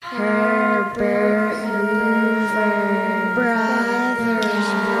Herbert Hoover, Brothers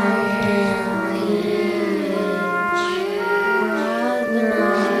Royal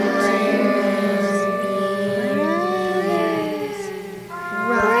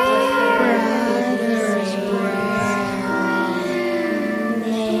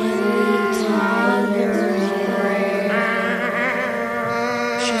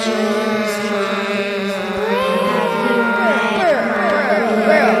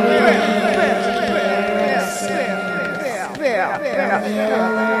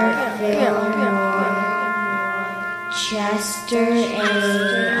Chester A.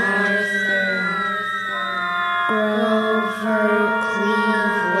 Arthur, Grover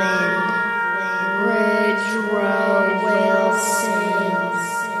Cleveland, Woodrow Wilson,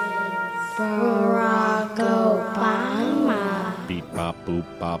 Barack Obama. Beep bop boop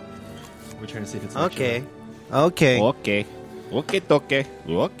bop. We're trying to see if it's Okay. Okay. Okay.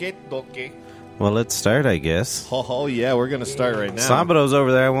 Well, let's start, I guess. Oh yeah, we're gonna start right now. Sabado's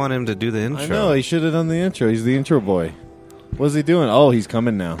over there. I want him to do the intro. I know he should have done the intro. He's the intro boy. What's he doing? Oh, he's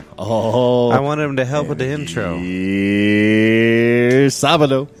coming now. Oh, I want him to help with the intro. Here's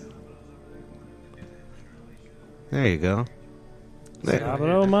Sabado. There you go. There,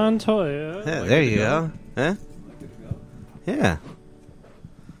 Sabado Montoya. yeah, there you go. Huh? Yeah.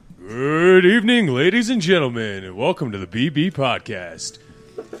 Good evening, ladies and gentlemen, and welcome to the BB Podcast.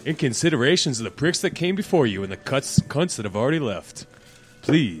 In considerations of the pricks that came before you and the cunts that have already left,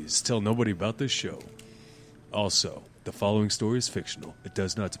 please tell nobody about this show. Also, the following story is fictional. It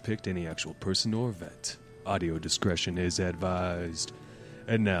does not depict any actual person or event. Audio discretion is advised.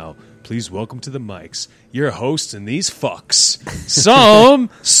 And now, please welcome to the mics your hosts and these fucks, some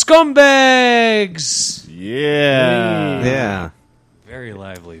scumbags! Yeah. Yeah. Very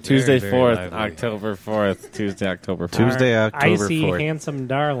lively. Tuesday very 4th, lively. October 4th. Tuesday, October 4th. Tuesday, October Icy, 4th. handsome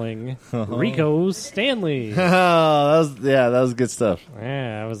darling, Rico Stanley. Oh, that was good stuff.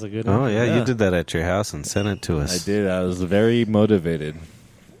 Yeah, that was a good Oh, one. yeah, Yeah. you did that at your house and sent it to I us. did. I was very motivated.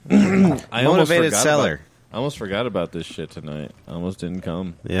 I Motivated seller. I almost forgot about this shit tonight. I almost didn't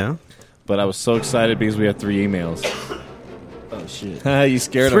come. Yeah? But I was so excited because we had 3 emails. Oh, shit. You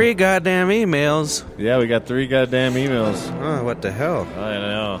scared 3 goddamn emails. him. Yeah, we got 3 goddamn emails. Oh, what the hell?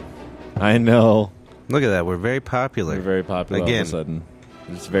 I know. Look at that. We're very popular. We're very popular all Again. of a sudden.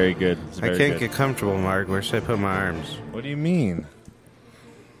 It's very good. It's I very can't good. get comfortable, Mark. Where should I put my arms? What do you mean?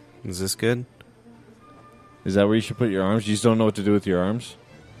 Is this good? Is that where you should put your arms? You just don't know what to do with your arms?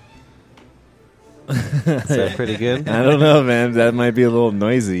 Is that pretty good? I don't know, man. That might be a little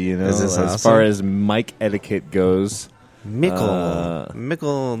noisy, you know, Is this as awesome? far as mic etiquette goes.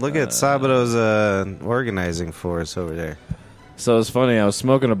 Mickle, look at Sabado's organizing for us over there. So it's funny. I was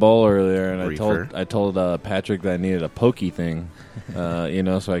smoking a bowl earlier, and Reefer. I told Patrick that I needed a pokey thing,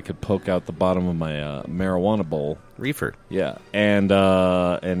 so I could poke out the bottom of my marijuana bowl. Reefer. Yeah, and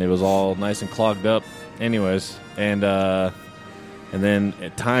it was all nice and clogged up. Anyways, and then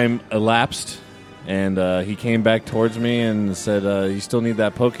time elapsed, and he came back towards me and said, "You still need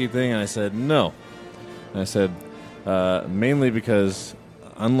that pokey thing?" And I said, "No." And I said, mainly because,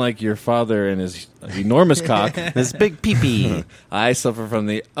 unlike your father and his enormous cock, This big peepee. I suffer from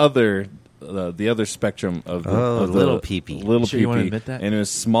the other spectrum of the, Oh, of the little peepee. little Sure you wanna peepee, admit that? and it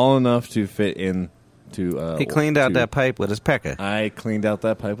was small enough to fit in. To He cleaned out to- that pipe with his pecker. I cleaned out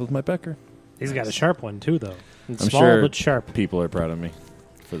that pipe with my pecker. He's got a sharp one, too, though. It's I'm small sure but sharp. People are proud of me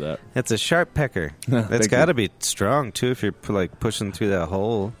for that. It's a sharp pecker. That's Thank got to you. be strong, too, if you're pushing through that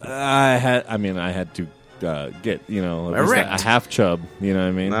hole. I had to get at least Erect. a half chub. You know what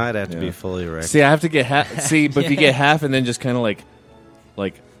I mean? No, I'd have to Yeah. be fully erect. See, I have to get half. See, but if you get half and then just kind of like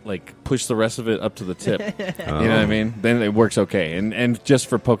push the rest of it up to the tip, you know what I mean? Then it works okay. And just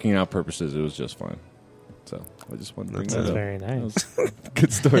for poking out purposes, it was just fine. So I just wanted to bring That's that up. very nice.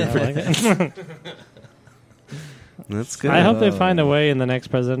 Good story. I like it. That's good. I hope they find a way in the next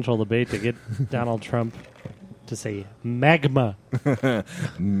presidential debate to get Donald Trump to say magma.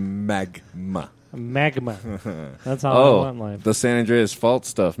 Magma. Magma. That's all I Oh, want in life. the San Andreas fault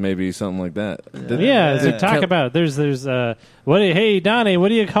stuff, maybe something like that. Yeah, so talk about it. There's hey Donnie, what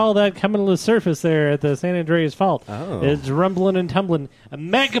do you call that coming to the surface there at the San Andreas Fault? Oh. It's rumbling and tumbling.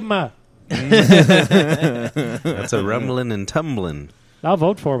 Magma. That's a rumbling and tumbling. I'll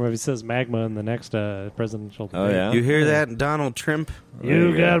vote for him if he says magma in the next presidential debate. Oh, yeah? You hear that, Donald Trump?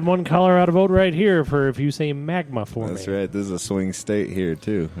 You got one Colorado vote right here for if you say magma for That's me. right. This is a swing state here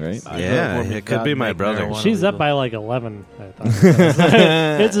too, right? Yeah, it could be my brother. She's up by like 11. I thought.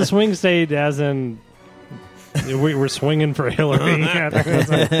 It's a swing state, as in we're swinging for Hillary.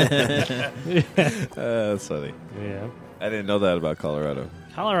 That's funny. Yeah. I didn't know that about Colorado.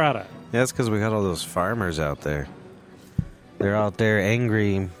 Colorado. Yeah, that's because we got all those farmers out there. They're out there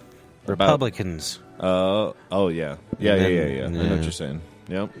angry Republicans. Oh, yeah. Yeah. I know what you're saying.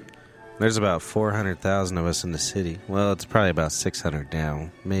 Yep. There's about 400,000 of us in the city. Well, it's probably about 600 now.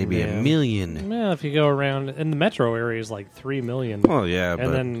 Maybe Yeah. a million. Well, if you go around in the metro area, is like 3 million. Well, yeah,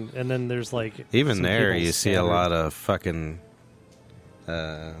 but and then there's like even some there, people you see a scattered. lot of fucking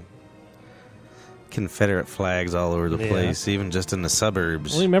Confederate flags all over the Yeah. place, even just in the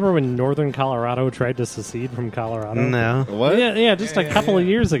suburbs. Well, remember when Northern Colorado tried to secede from Colorado? No. What? Yeah, just a couple of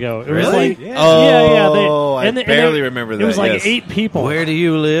years ago. It was Really? like, Oh, yeah. I barely remember that. It was like yes. 8 people. Where do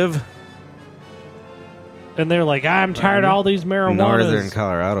you live? And they're like, I'm tired of all these marijuanas. Northern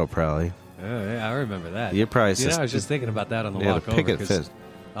Colorado, probably. Oh, yeah, I remember that. You're probably You know, I was just thinking about that on the yeah, walk the over. picket 'cause fence.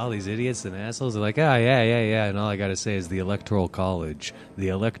 all these idiots and assholes are like, oh, yeah. And all I got to say is the Electoral College. The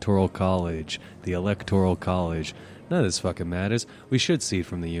Electoral College. The Electoral College. None of this fucking matters. We should cede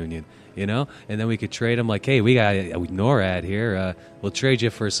from the Union, you know? And then we could trade them like, hey, we got NORAD here. We'll trade you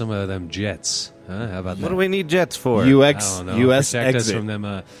for some of them jets. Huh? How about that? What do we need jets for? I UX don't know. US Protect exit. us from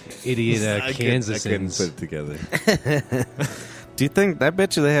them idiot I couldn't put Kansasans. it together. Do you think? I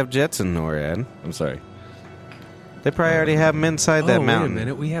bet you they have jets in NORAD. I'm sorry. They probably already have them inside that Wait mountain. a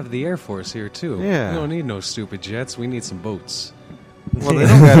minute. We have the Air Force here, too. Yeah. We don't need no stupid jets. We need some boats. Well, they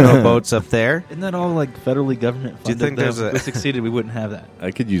don't got no boats up there. Isn't that all like federally government funded? Do you think though? there's a- If we succeeded, we wouldn't have that.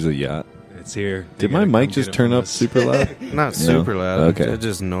 I could use a yacht. It's here. Did You my gotta mic come just get it turn from up us. super loud? Not super loud. Okay. They're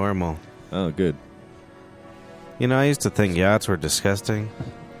just normal. Oh, good. You know, I used to think yachts were disgusting,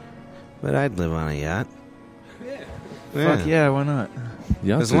 but I'd live on a yacht. Fuck yeah, why not?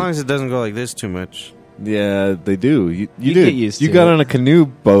 Yachts As are- long as it doesn't go like this too much. Yeah, they do. You You did. get used you to got it. on a canoe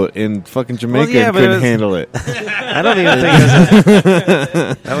boat in fucking Jamaica yeah, and but it couldn't was- handle it. I don't even think it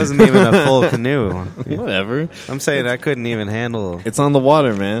was that wasn't even a full canoe. Whatever. I'm saying I couldn't even handle It's on the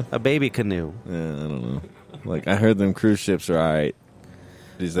water, man. a baby canoe. Yeah, I don't know. Like, I heard them cruise ships are all right.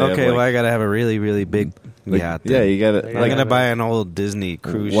 Okay, well, I gotta have a really, really big yacht. yeah, then. you got They to. I'm gotta gonna buy an old Disney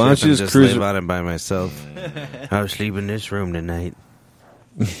cruise Why don't ship you and just just cruise live on it by myself. I'll sleep in this room tonight.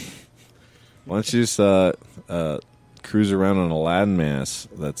 Why don't you just cruise around on a landmass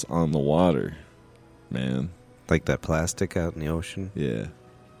that's on the water, man? Like that plastic out in the ocean. Yeah.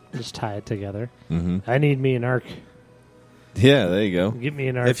 Just tie it together. Mm-hmm. I need me an ark. Yeah, there you go. Get me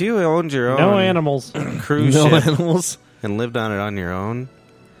an ark. If you owned your own no animals. cruise No ship animals. and lived on it on your own,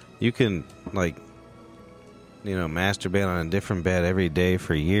 you can, like, masturbate on a different bed every day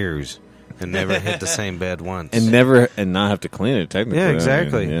for years and never hit the same bed once. And not have to clean it, technically. yeah, I mean,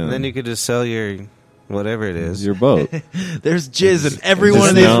 exactly. yeah. And then you could just sell your whatever it is. Your boat. There's jizz in every Just one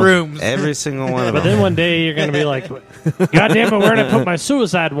of these now. rooms. Every single one of But them. then one day you're going to be like, God damn it, where did I put my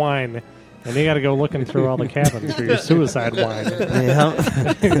suicide wine? And you got to go looking through all the cabins for your suicide wine.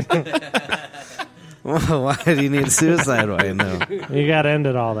 Well, why do you need suicide wine, though? You got to end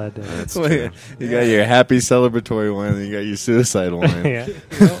it all that day. That's You true. got your happy celebratory wine, and you got your suicide wine. Yeah.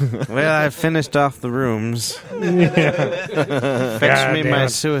 Well, I finished off the rooms. Yeah. Fetch me damn my it.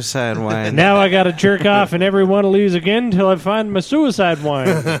 suicide wine. Now I got to jerk off in every one of these again until I find my suicide wine.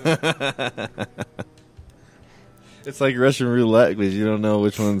 It's like Russian roulette because you don't know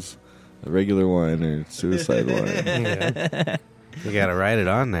which one's a regular wine or suicide wine. Yeah. You got to write it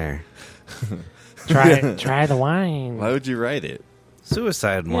on there. Try the wine. Why would you write it?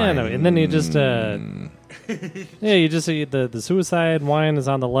 Suicide Yeah, wine. no, and then you just you just see the suicide wine is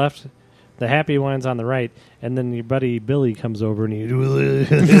on the left, the happy wine's on the right, and then your buddy Billy comes over and you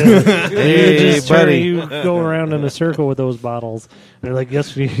Hey, buddy. you go around in a circle with those bottles. And they're like,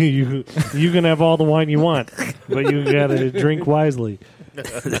 yes, you can have all the wine you want, but you got to drink wisely.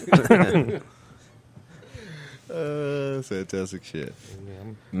 Fantastic shit.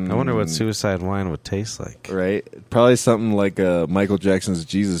 I wonder what suicide wine would taste like. Right? Probably something like Michael Jackson's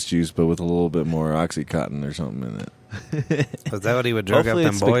Jesus Juice, but with a little bit more Oxycontin or something in it. Was that what he would drug up Hopefully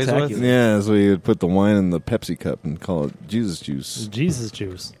them it's boys with? spectacular. Yeah, so you would put the wine in the Pepsi cup and call it Jesus Juice. Jesus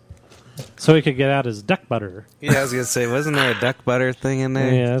juice. So he could get out his duck butter. Yeah, I was going to say, wasn't there a duck butter thing in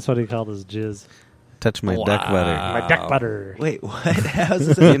there? Yeah, that's what he called his jizz. Touch my duck butter. My duck butter. Wait, what? How's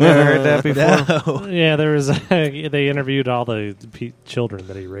this? You never heard that before? No. Yeah, there was. They interviewed all the children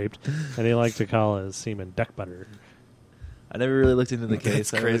that he raped, and he liked to call his semen duck butter. I never really looked into the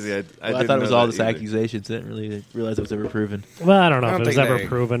case. That's crazy. I I didn't thought it was know all that just either. accusations. I didn't really realize it was ever proven. Well, I don't know I if don't it was think ever they-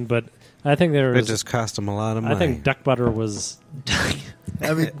 proven, but I think there It was. just cost him a lot of money. I think duck butter was.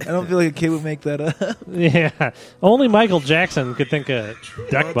 I mean, I don't feel like a kid would make that up. Yeah, only Michael Jackson could think of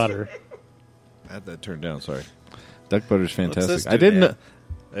duck butter. I had that turned down, sorry. Duck butter's What's fantastic. this I didn't do, know.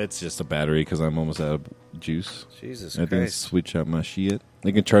 It's just a battery because I'm almost out of juice. Jesus I think Christ. switch out my shit.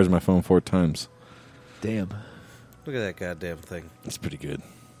 I can charge my phone 4 times. Damn. Look at that goddamn thing. It's pretty good.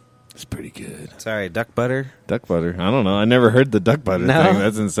 It's pretty good. Sorry, duck butter? Duck butter. I don't know. I never heard the duck butter No. thing.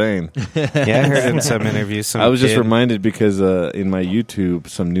 That's insane. Yeah, I heard in some interviews. Some I was just kid- reminded because in my YouTube,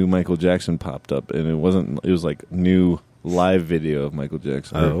 some new Michael Jackson popped up, and it was like new live video of Michael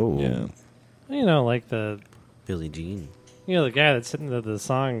Jackson. Oh. Yeah. You know, like the Billie Jean. the guy that's sitting to the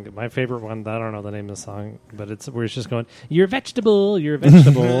song. My favorite one. I don't know the name of the song, but it's where it's just going, "You're a vegetable. You're a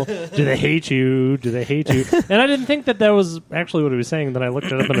vegetable. Do they hate you? Do they hate you?" And I didn't think that was actually what he was saying. Then I looked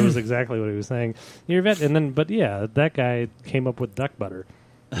it up, and it was exactly what he was saying. You're a vet. And then, but yeah, that guy came up with duck butter.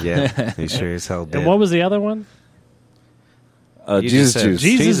 Yeah, he sure as hell did. And what was the other one? You Jesus just said juice.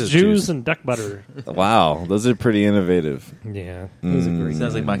 Jesus, Jews, juice. and duck butter. Wow, those are pretty innovative. Yeah.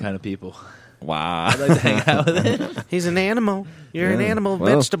 Sounds like my kind of people. Wow. I'd like to hang out with it. He's an animal. You're an Yeah. animal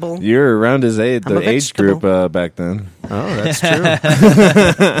Well, vegetable. You're around his age, I'm the a age vegetable. group back then. Oh, that's true.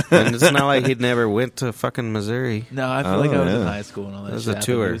 And it's not like he'd never went to fucking Missouri. No, I feel like I was in yeah. high school and all that That was shit. a I thought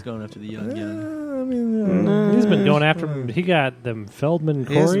tour. He was going after the young. He's been going after him. He got them Feldman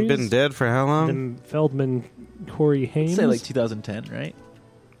He hasn't Corys. been dead for how long? Them Feldman Corey Haynes. Say like 2010, right?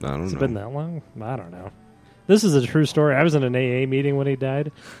 I don't Has it know. been that long? I don't know. This is a true story. I was in an AA meeting when he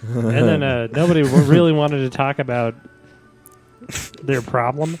died, and then nobody really wanted to talk about their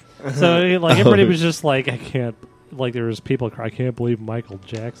problem. So everybody was just like, I can't. Like there was people cry, I can't believe Michael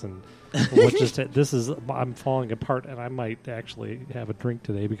Jackson. What just I'm falling apart, and I might actually have a drink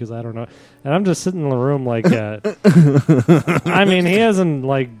today because I don't know. And I'm just sitting in the room like, I mean, he hasn't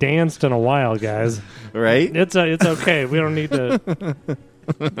like danced in a while, guys. Right? It's okay. We don't need to.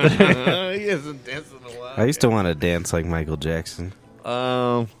 He hasn't danced in a while. I used to want to dance like Michael Jackson.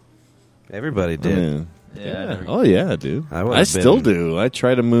 Everybody did. Yeah. Yeah. Oh yeah, dude. I would've I still been- do. I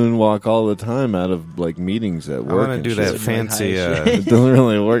try to moonwalk all the time out of like meetings at I work. want to and do shit. that Like fancy, high shit. It doesn't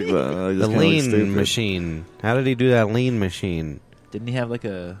really work though. I the just kinda look lean stupid. machine. How did he do that lean machine? Didn't he have like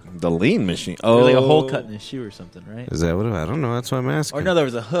a The lean machine. or Oh, like a hole cut in his shoe or something, right? Is that what? I don't know. That's what I'm asking. Or no, there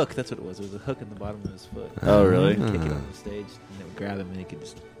was a hook. That's what it was. There was a hook in the bottom of his foot. Oh, really? He'd kick it on the stage, and they would grab him, and he could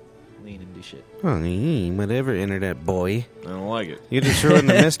just lean and do shit. Whatever, internet boy. I don't like it. You just ruined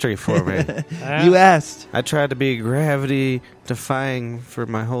the mystery for me. You asked. I tried to be gravity defying for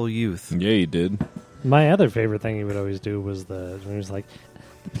my whole youth. Yeah, you did. My other favorite thing he would always do was when he was like,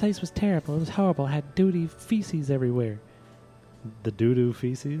 the place was terrible. It was horrible. I had duty feces everywhere. The doo-doo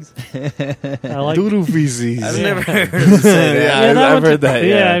feces. I like Doodoo feces. I've Yeah. never heard him say that. Yeah, that I've one heard that. Yeah,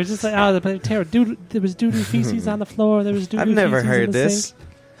 Yeah. I was just like, oh, the place terrible. There was doo-doo feces on the floor. There was doo-doo I've never feces heard in the this. sink.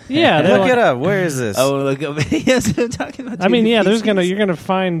 Yeah, they're Look like- it up. Where is this? I want to look up videos of him talking about. I mean, yeah, feces. you're gonna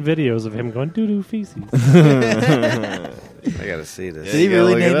find videos of him going doo-doo feces. I gotta see this. Did he You gotta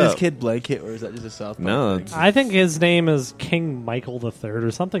really look it name his up. kid Blanket, or is that just a South Park No, thing? it's- I think his name is King Michael III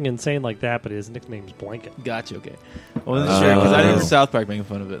or something insane like that, but his nickname's Blanket. Gotcha. Okay. I wasn't sure because I Oh. remember South Park making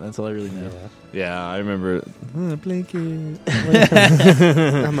fun of it. That's all I really know. Yeah, I remember. Blanket.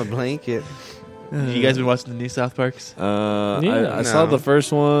 I'm a blanket. You guys been watching the new South Parks? Yeah. I saw No. the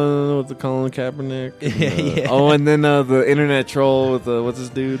first one with the Colin Kaepernick. Yeah. Oh, and then the internet troll with the what's his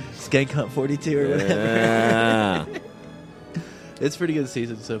dude? Skank Hunt 42 or whatever. Yeah. It's pretty good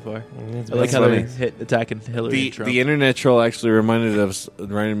season so far. It's I like That's how funny. they hit attacking Hillary the and Trump. the internet troll actually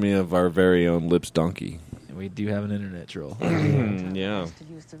reminded me of our very own Lips Donkey. And we do have an internet troll. Yeah. To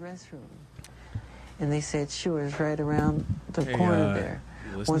use the restroom. And they said, sure, it's right around the corner there.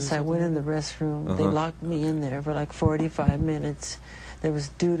 Once I went in the restroom, they locked me in there for like 45 minutes. There was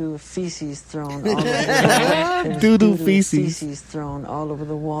doo-doo feces thrown all over the wall. There was Doo-doo doo-doo feces. thrown all over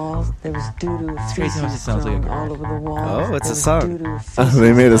the walls. There was doo-doo crazy how much it feces sounds like a thrown girl. all over the walls. Oh, it's a There was song. doo-doo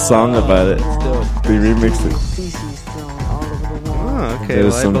They made a feces song thrown about all it. over the walls. They remixed Doo-doo it. feces thrown all over the walls. Oh, okay. There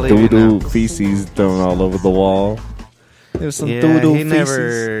was well, I some believe you doo-doo now. feces thrown all over the wall. There was some Yeah, doo-doo he feces.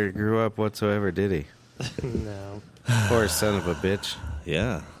 never grew up whatsoever, did he? No. Poor son of a bitch.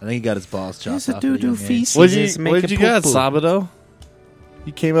 Yeah. I think he got his balls chopped He's a off. at a doo-doo young age. feces. What Just make did it you got, poo-poo. Sabado?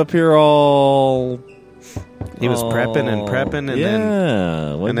 You came up here all. He was prepping and prepping, and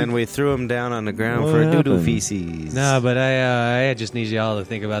yeah. then we threw him down on the ground What for a doo-doo happened? feces. No, but I just need y'all to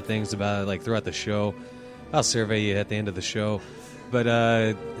think about things about like throughout the show. I'll survey you at the end of the show. But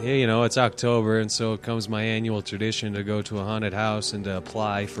yeah, you know, it's October, and so it comes my annual tradition to go to a haunted house and to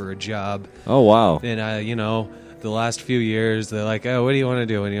apply for a job. Oh wow. And you know, the last few years, they're like, "Oh, what do you want to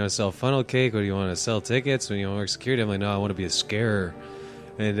do? When you want to sell funnel cake? What do you want to sell tickets? When you want to work security?" I'm like, "No, I want to be a scarer."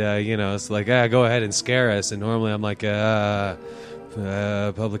 And you know, it's like, go ahead and scare us. And normally, I'm like,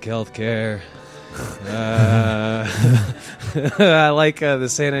 public health care. I like the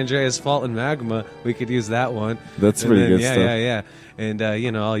San Andreas Fault and Magma. We could use that one. That's And pretty then, good yeah, stuff. Yeah. And,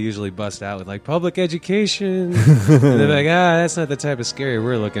 I'll usually bust out with, like, public education. And they're like, that's not the type of scary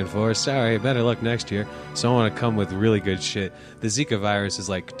we're looking for. Sorry, better luck next year. So I want to come with really good shit. The Zika virus is,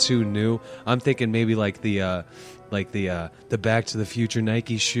 like, too new. I'm thinking maybe, like, the Back to the Future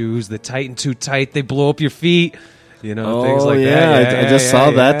Nike shoes, the Tighten Too Tight, they blow up your feet. Things like yeah, that. I just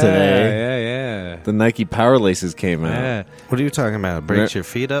saw that today. Yeah. The Nike Power Laces came out. Yeah. What are you talking about? Breaks your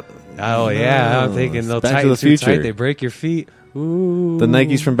feet up? Oh, yeah. I'm thinking they'll Back to tighten the too Future. tight, they break your feet. Ooh. The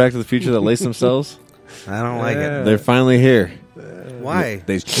Nikes from Back to the Future that lace themselves. I don't like it. They're finally here. Why?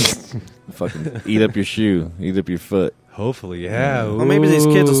 They fucking eat up your shoe, eat up your foot. Hopefully, yeah. Well, maybe these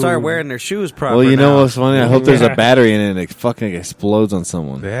kids will start Ooh. wearing their shoes proper. Well, you know now. what's funny? I hope there's a battery in it and it fucking explodes on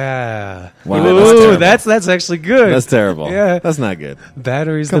someone. Yeah. Wow, Ooh, that's terrible. that's actually good. That's terrible. Yeah. That's not good.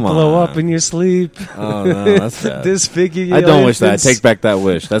 Batteries Come that blow on. up in your sleep. Oh, no, that's bad. Disfigure you. I don't wish that. I take back that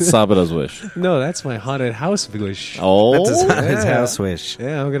wish. That's Sabato's wish. No, that's my haunted house wish. Oh, That's his Yeah. house wish.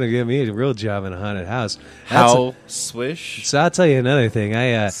 Yeah, I'm going to give me a real job in a haunted house. how swish? So I'll tell you another thing.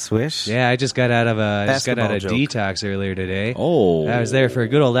 Swish? I just got out of Basketball joke. detox earlier today. Oh, I was there for a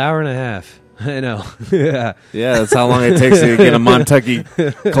good old hour and a half. I know. Yeah. yeah. That's how long it takes you to get a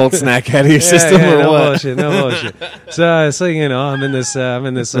Montucky cold snack out of your system, yeah, or no what? bullshit, no bullshit. So I'm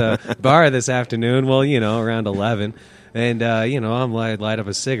in this bar this afternoon. Well, around 11, and I'm light up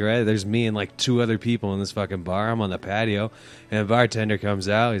a cigarette. There's me and like two other people in this fucking bar. I'm on the patio, and a bartender comes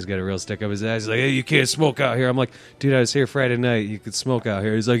out. He's got a real stick up his ass. He's like, "Hey, you can't smoke out here." I'm like, "Dude, I was here Friday night. You could smoke out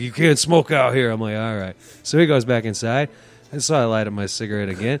here." He's like, "You can't smoke out here." I'm like, "All right." So he goes back inside. And so I light up my cigarette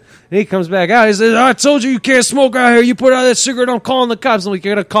again. And he comes back out. He says, "I told you can't smoke out here. You put out that cigarette, I'm calling the cops." I'm like,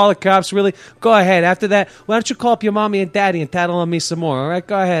 "You're going to call the cops, really? Go ahead. After that, why don't you call up your mommy and daddy and tattle on me some more? All right,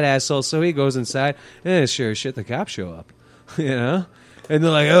 go ahead, asshole." So he goes inside. And sure as shit, the cops show up. And they're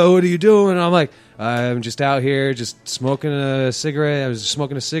like, "Oh, what are you doing?" And I'm like, "I'm just out here just smoking a cigarette. I was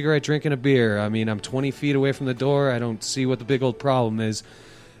smoking a cigarette, drinking a beer. I mean, I'm 20 feet away from the door. I don't see what the big old problem is."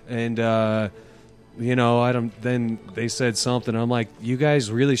 And, I don't. Then they said something. I'm like, "You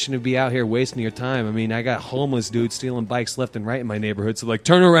guys really shouldn't be out here wasting your time. I mean, I got homeless dudes stealing bikes left and right in my neighborhood. So like,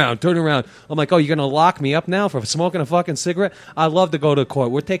 turn around." I'm like, "Oh, you're gonna lock me up now for smoking a fucking cigarette? I'd love to go to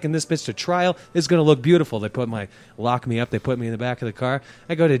court. We're taking this bitch to trial. It's gonna look beautiful." They lock me up. They put me in the back of the car.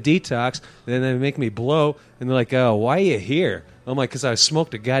 I go to detox. Then they make me blow. And they're like, "Oh, why are you here?" I'm like, "Because I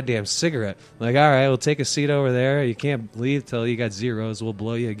smoked a goddamn cigarette." I'm like, "All right, we'll take a seat over there. You can't leave till you got zeros. We'll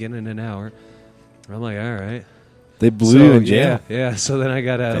blow you again in an hour." I'm like, "All right." They blew you in jail. Yeah. So then I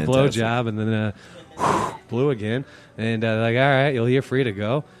got a blow job and then blew again. And they're like, "All right, you're free to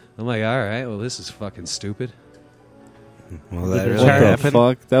go." I'm like, "All right, well, this is fucking stupid." Well, that Did really What the happened.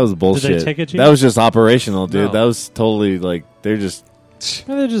 fuck? That was bullshit. ticket you? That was just operational, dude. No. That was totally like they're just.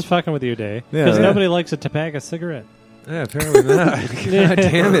 Well, they're just fucking with your day. Yeah, Because yeah. nobody likes a tobacco cigarette. Yeah, apparently not. God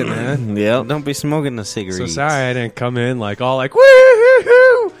damn it, man. Yeah. Don't be smoking the cigarette. So sorry I didn't come in like all like,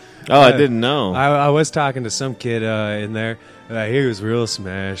 woo-hoo-hoo. Oh, I didn't know. I was talking to some kid in there. He was real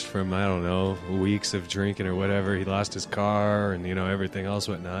smashed from, I don't know, weeks of drinking or whatever. He lost his car and, everything else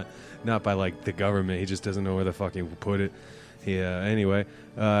whatnot. Not by, like, the government. He just doesn't know where the fuck he put it. Anyway,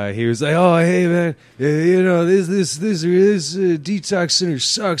 he was like, "Oh, hey, man, this detox center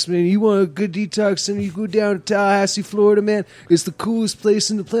sucks, man. You want a good detox center, you go down to Tallahassee, Florida, man. It's the coolest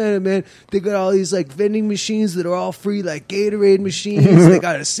place on the planet, man. They got all these, like, vending machines that are all free, like Gatorade machines. They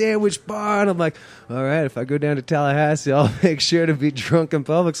got a sandwich bar." And I'm like, "All right, if I go down to Tallahassee, I'll make sure to be drunk in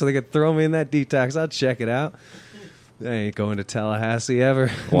public so they can throw me in that detox. I'll check it out." I ain't going to Tallahassee ever.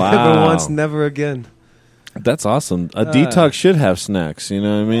 Wow. Never once, never again. That's awesome. A detox should have snacks. You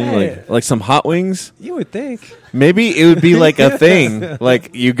know what I mean? Hey. Like some hot wings. You would think. Maybe it would be like a thing.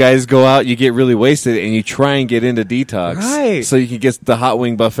 Like you guys go out, you get really wasted, and you try and get into detox, Right. So you can get the hot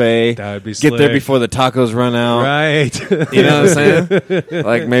wing buffet. That would be Get there slick. before the tacos run out. Right. You know what I'm saying?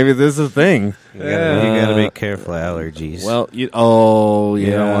 Like maybe this is a thing. You gotta be careful of allergies. Well, you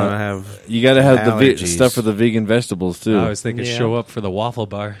don't want to have. You got to have the allergies. stuff for the vegan vegetables too. I was thinking Yeah. show up for the waffle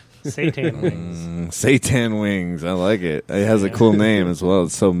bar. Satan wings. Seitan wings. I like it. It has a cool name as well.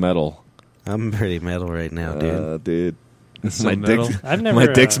 It's so metal. I'm pretty metal right now, dude. Dude. So my metal. dick's, I've never. my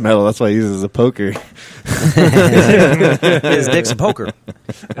dick's metal. That's why I use it as a poker. His dick's a poker.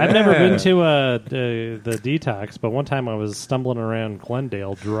 I've never been to the detox, but one time I was stumbling around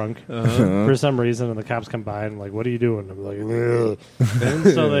Glendale drunk for some reason, and the cops come by and like, "What are you doing?" I'm like, "Ugh." And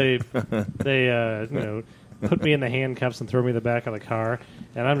so they put me in the handcuffs and throw me in the back of the car,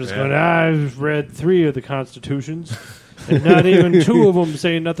 and I'm just going, "I've read 3 of the constitutions." And not even two of them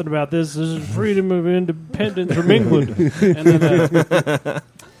saying nothing about this. This is freedom of independence from England. And then,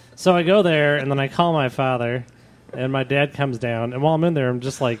 so I go there, and then I call my father, and my dad comes down. And while I'm in there, I'm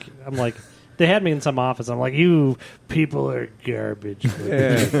like, they had me in some office. I'm like, you people are garbage.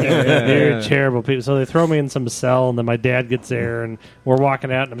 They're terrible people. So they throw me in some cell, and then my dad gets there, and we're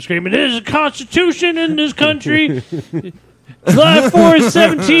walking out, and I'm screaming, there's a constitution in this country. July 4th,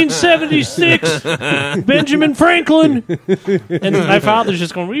 1776, Benjamin Franklin. And my father's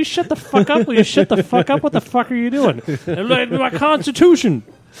just going, will you shut the fuck up? Will you shut the fuck up? What the fuck are you doing? I'm like, my Constitution.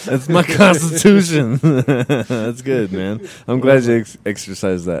 That's my Constitution. That's good, man. I'm glad you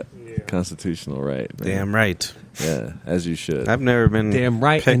exercised that constitutional right. Man. Damn right. Yeah, as you should. I've never been Damn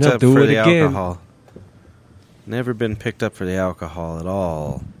right, picked and I'll up do for it the again. alcohol. Never been picked up for the alcohol at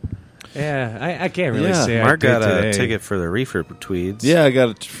all. Yeah, I can't really Yeah, say Mark I did got a today. ticket for the reefer tweeds. Yeah, I got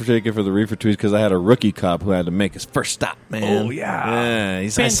a ticket for the reefer tweets because I had a rookie cop who had to make his first stop, man. Oh, yeah. Yeah,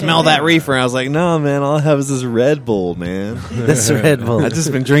 he's like, I smell that reefer. I was like, no, man, all I have is this Red Bull, man. This Red Bull. I've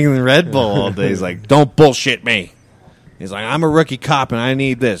just been drinking the Red Bull all day. He's like, don't bullshit me. He's like, I'm a rookie cop and I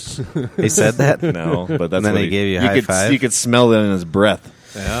need this. He said that? No, but that's And then what he gave you a high five? You could smell it in his breath.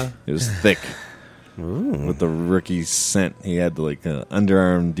 Yeah? It was thick. With the rookie scent. He had the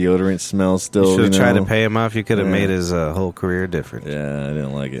underarm deodorant smell still. You should have tried to know? pay him off. You could have Yeah. made his whole career different. Yeah, I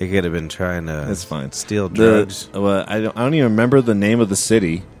didn't like it. He could have been trying to That's fine. steal drugs. I don't even remember the name of the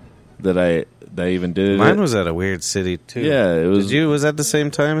city that I even did it. Mine at. was at a weird city, too. Yeah, it was. Did you? Was that the same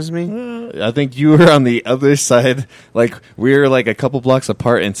time as me? I think you were on the other side. Like, we were like a couple blocks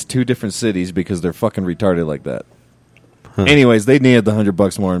apart in two different cities because they're fucking retarded like that. Anyways, they needed the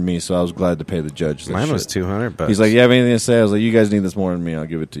 $100 more than me, so I was glad to pay the judge. Mine was $200. He's like, you have anything to say? I was like, you guys need this more than me. I'll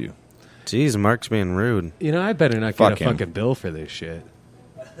give it to you. Jeez, Mark's being rude. You know, I better not Fuck get a him. fucking bill for this shit.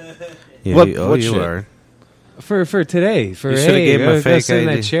 Yeah, What- you what shit? are. For today. For You shoulda hey, gave him a go fake sit in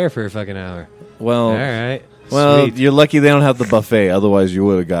ID. that chair for a fucking hour. Well, All right. well, Sweet. you're lucky they don't have the buffet. Otherwise, you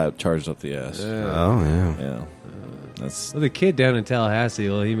would have got charged up the ass. Oh, yeah. Yeah, that's Well, the kid down in Tallahassee,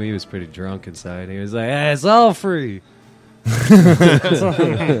 well, he was pretty drunk inside. He was like, it's all free.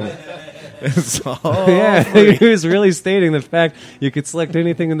 it's all Yeah, he was really stating the fact you could select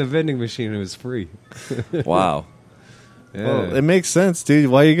anything in the vending machine and it was free. wow. Yeah. Well, it makes sense, dude.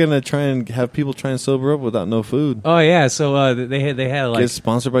 Why are you gonna try and have people try and sober up without no food? Oh yeah, so they had like Get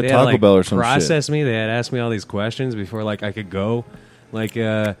sponsored by they Taco had, like, Bell or some process me. They had asked me all these questions before like I could go. Like, you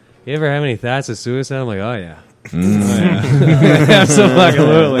ever have any thoughts of suicide? I'm like, oh yeah. Oh, yeah.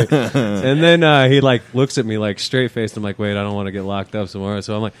 Absolutely. And then he like looks at me like straight faced. I'm like, wait, I don't want to get locked up somewhere.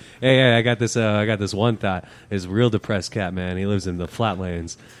 So I'm like, hey, I got this one thought. There's a real depressed cat, man. He lives in the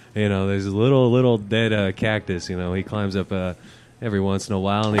flatlands. You know, there's a little dead cactus. You know, he climbs up every once in a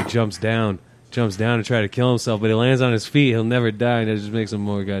while and he jumps down to try to kill himself, but he lands on his feet. He'll never die, and it just makes him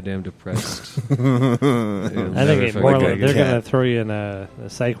more goddamn depressed. I think it more like they're going to throw you in a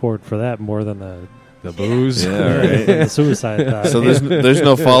psych ward for that more than the booze. Yeah, right. the suicide thought. So there's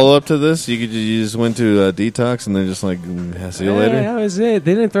no follow up to this. You just went to detox and then just like see you later. That was it.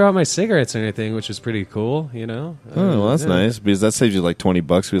 They didn't throw out my cigarettes or anything, which was pretty cool. You know. Oh, well, that's yeah. nice because that saves you like $20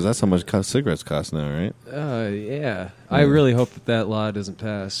 because that's how much cigarettes cost now, right? Yeah. I really hope that law doesn't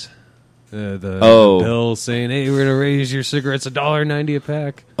pass. The bill saying, "Hey, we're gonna raise your cigarettes $1.90 a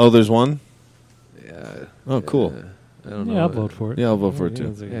pack." Oh, there's one. Yeah. Oh, cool. I don't know. Yeah, I'll vote for it. Yeah, I'll vote for it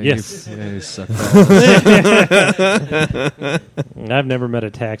too. Yeah, Yes. you suck balls. I've never met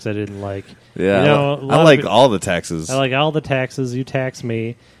a tax I didn't like. Yeah, You know, a lot I of like it- all the taxes. I like all the taxes. You tax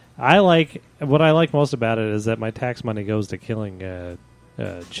me. What I like most about it is that my tax money goes to killing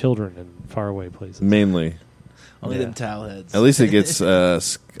children in faraway places. Mainly. Only Yeah. them towel heads. At least it gets what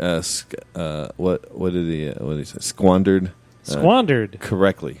did he say? Squandered. Squandered.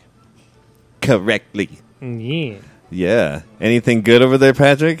 Correctly. Yeah. Yeah. Anything good over there,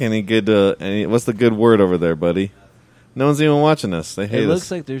 Patrick? Any good? What's the good word over there, buddy? No one's even watching us. They hate It us.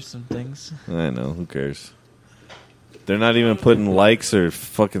 looks like there's some things. I know. Who cares? They're not even putting likes or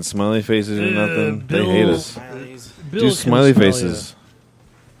fucking smiley faces or nothing. They hate us. Bill Do can smiley smell faces.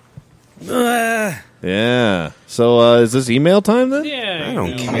 Yeah. So is this email time then? ya. Yeah. I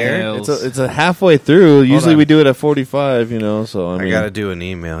don't care. It's a halfway through. Usually on. we do it at 45. So I I mean, gotta do an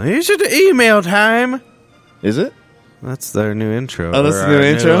email. Here's your email time. is it? That's their new intro. Oh, that's Or the new our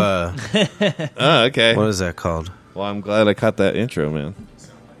intro? Oh, okay. what is that called? Well, I'm glad I caught that intro, man.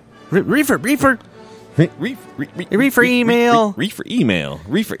 Reefer. Reefer email. Reefer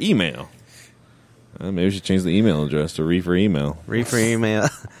email. Maybe we should change the email address to Reefer email. Reefer email.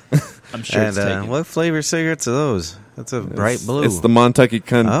 I'm sure it's And taken. what flavor cigarettes are those? That's a bright blue. It's the Montucky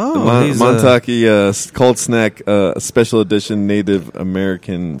Cold Snack Special Edition Native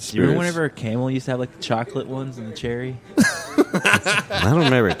American Spirits. You remember whenever Camel used to have like the chocolate ones and the cherry? I don't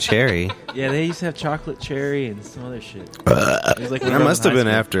remember cherry. Yeah, they used to have chocolate cherry and some other shit. It was like when I That was must in have been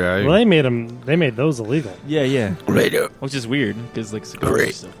high after I. Well, they made those illegal. school. Yeah. Which is weird because like cigars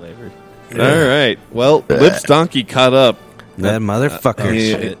are still flavored. All right. Well, Lips Donkey caught up. That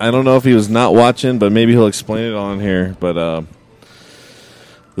motherfucker. I don't know if he was not watching, but maybe he'll explain it on here. But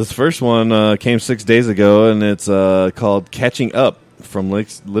this first one came 6 days ago, and it's called Catching Up from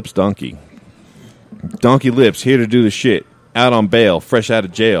Lips Donkey. Donkey Lips, here to do the shit. Out on bail, fresh out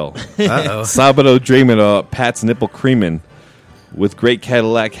of jail. Uh-oh. Sabado dreaming about Pat's nipple creaming. With great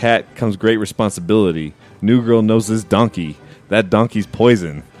Cadillac hat comes great responsibility. New girl knows this donkey. That donkey's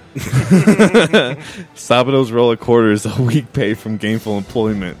poison. Sabado's roll of quarters, a week pay from gainful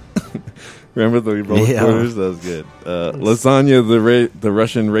employment. Remember the roll of quarters? That was good. Lasagna, the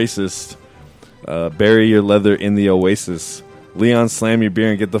Russian racist. Bury your leather in the oasis. Leon, slam your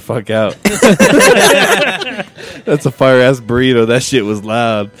beer and get the fuck out. That's a fire ass burrito. That shit was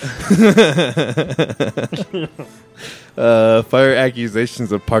loud. Fire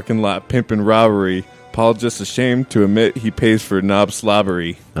accusations of parking lot pimp and robbery. Paul just ashamed to admit he pays for knob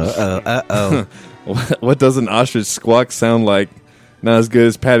slobbery. What does an ostrich squawk sound like? Not as good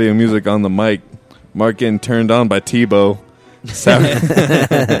as patio music on the mic. Mark getting turned on by Tebow.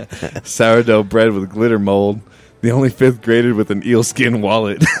 Sourdough bread with glitter mold. The only fifth grader with an eelskin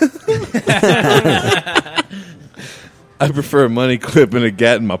wallet. I prefer a money clip and a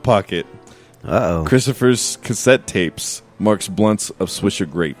gat in my pocket. Christopher's cassette tapes. Mark's blunts of Swisher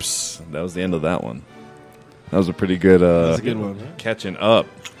grapes. That was the end of that one. That was a pretty good, catching up.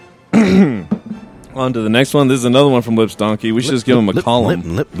 On to the next one. This is another one from Lips Donkey. We should just give him a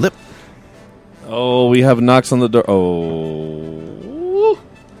column. Lip. Oh, we have knocks on the door. Oh.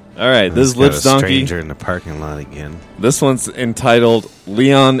 All right, this is Lips Donkey. Stranger in the parking lot again. This one's entitled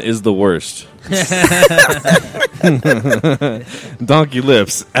Leon is the Worst. Donkey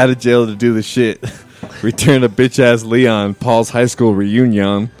Lips, out of jail to do the shit. Return a bitch-ass Leon, Paul's high school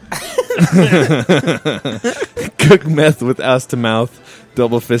reunion. Cook meth with ass to mouth.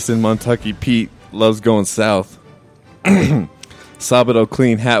 Double fisting Montucky Pete. Loves going south. Sabado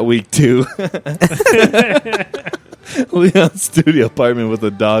clean hat week 2. Leon's studio apartment with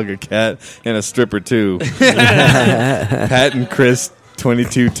a dog, a cat, and a stripper too. Pat and Chris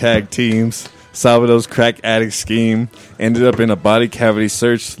 22 tag teams. Sabado's crack addict scheme ended up in a body cavity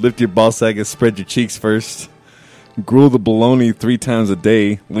search. Lift your ball sack and spread your cheeks first. Gruel the bologna 3 times a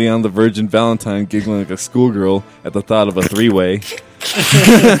day. Leon the Virgin Valentine giggling like a schoolgirl at the thought of a 3-way.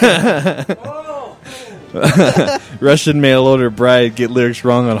 Russian mail order bride get lyrics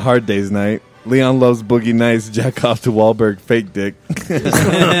wrong on hard days night. Leon loves Boogie Nights, jack off to Wahlberg fake dick.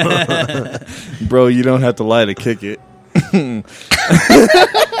 Bro, you don't have to lie to kick it.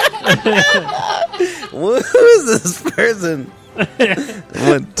 Who is this person?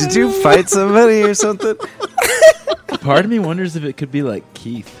 What, did you fight somebody or something? Part of me wonders if it could be like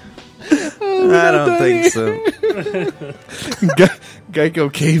Keith. I don't think so.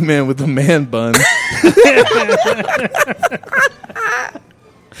 Geico caveman with a man bun.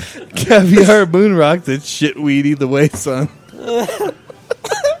 Caviar moon rock that shit weed either way, son.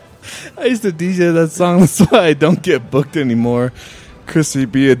 I used to DJ that song, that's why I don't get booked anymore. Chrissy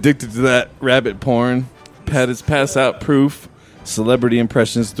be addicted to that rabbit porn. Pat is pass out proof. Celebrity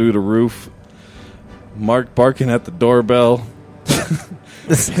impressions through the roof. Mark barking at the doorbell.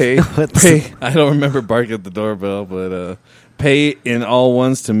 Pay. I don't remember barking at the doorbell, but pay in all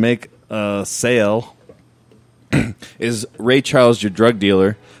ones to make a sale. Is Ray Charles your drug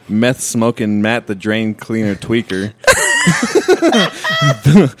dealer? Meth smoking Matt the drain cleaner tweaker.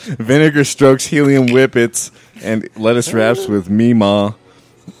 Vinegar strokes helium whippets and lettuce wraps with me ma.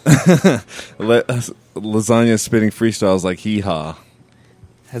 Lasagna spitting freestyles like hee haw.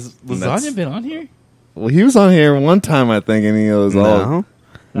 Has Lasagna been on here? Well, he was on here one time, I think, and he was all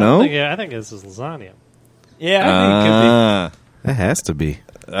no. I think this is lasagna. Yeah, I think it could That has to be.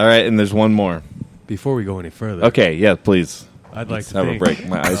 All right, and there's one more. Before we go any further, Okay, yeah, please. I'd like to Have think, a break.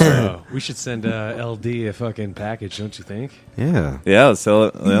 My eyes hurt. we should send LD a fucking package, don't you think? Yeah. Yeah, let's sell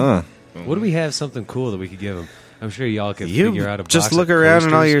it. Yeah. What do we have something cool that we could give him? I'm sure y'all could You figure out a just box look of around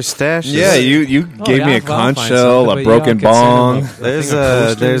in all coasters. your stashes. Yeah, you gave me a I'll conch find shell, something, a but broken y'all can bong, send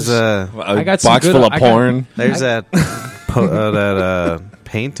him There's a I got some box good- full of I got- porn. there's that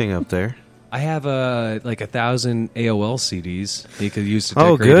painting up there. I have like 1,000 AOL CDs that you could use to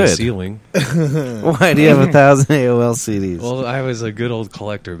Oh, decorate the good. ceiling. Why do you have 1,000 AOL CDs? Well, I was a good old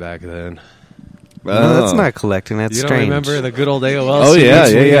collector back then. No, that's not collecting. That's You don't strange. remember the good old AOL? Oh yeah,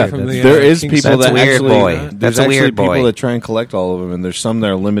 CDs yeah, we yeah. got from the, There is King's- people That's that weird, actually, boy. There's That's a actually weird boy. people that try and collect all of them, and there's some that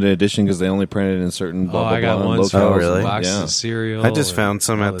are limited edition because they only printed in certain. Oh, Blah, blah, I got blah, one locales. Oh, really? boxes Yeah. of cereal. I just and found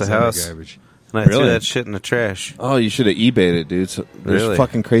some all at the this other house. garbage. And I Really? threw that shit in the trash. Oh, you should have eBayed it, dude. So there's Really?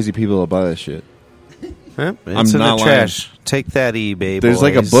 fucking crazy people that buy that shit. Yep, it's I'm in not the lying. trash. Take that, eBay. There's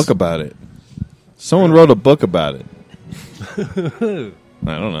like a boys. book about it. Someone wrote a book about it. I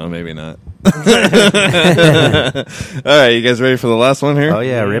don't know, maybe not. All right, you guys ready for the last one here? Oh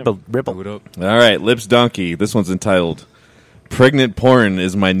yeah, ribble. Boot up. All right, Lips Donkey. This one's entitled "Pregnant Porn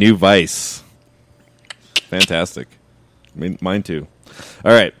is My New Vice." Fantastic. Mine too.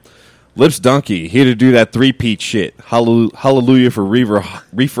 All right, Lips Donkey here to do that three-peat shit. Hallelujah for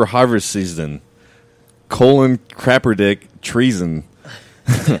reefer harvest season. Crapperdick treason.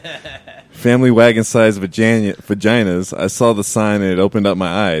 Family wagon-sized vaginas. I saw the sign and it opened up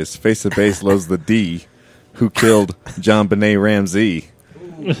my eyes. Face to base loads the D. Who killed John Benet Ramsey?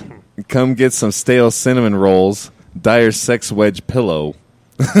 Come get some stale cinnamon rolls. Dire sex wedge pillow.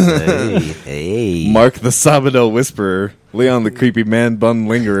 Hey. Mark the Sabado whisperer. Leon the creepy man bun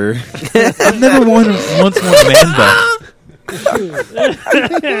lingerer. I've never once worn man bun.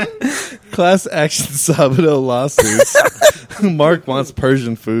 Class action Sabado lawsuits. Mark wants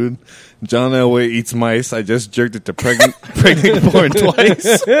Persian food. John Elway eats mice. I just jerked it to pregnant porn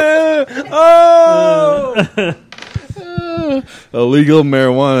twice. Illegal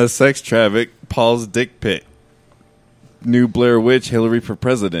marijuana sex traffic. Paul's dick pic. New Blair Witch. Hillary for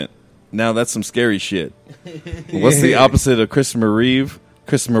president. Now that's some scary shit. What's the opposite of Christopher Reeve?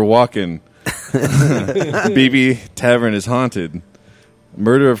 Christopher Walken. BB Tavern is haunted.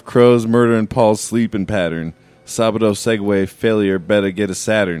 Murder of crows. Murder in Paul's sleeping pattern. Sabado Segway failure. Better get a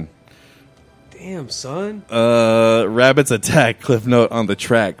Saturn. Damn, son. Rabbits attack. Cliff note on the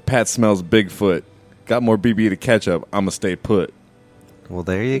track. Pat smells Bigfoot. Got more BB to catch up. I'ma stay put. Well,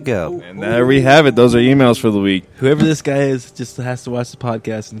 there you go. And there we have it. Those are emails for the week. Whoever this guy is just has to watch the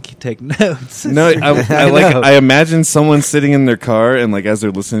podcast and take notes. No, I imagine someone sitting in their car and like as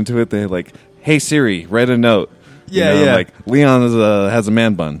they're listening to it, they're like, "Hey Siri, write a note." Yeah, You know, yeah. Like Leon has a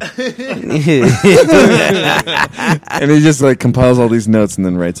man bun, and he just like compiles all these notes and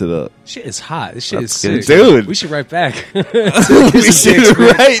then writes it up. Shit is hot. This shit That's is good. sick. Dude. We should write back. We should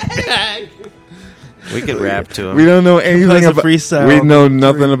write. We could rap to him. We don't know anything Compiles a about. freestyle. We know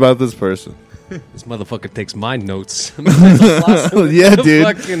nothing about this person. This motherfucker takes my notes. Yeah, dude,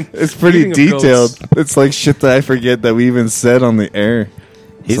 Fucking it's pretty reading of detailed. goats. It's like shit that I forget that we even said on the air.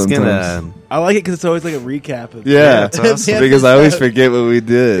 He's sometimes. gonna. I like it because it's always like a recap. Of Yeah, that's awesome. because I always forget what we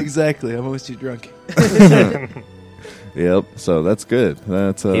did. Exactly. I'm always too drunk. Yep. So that's good.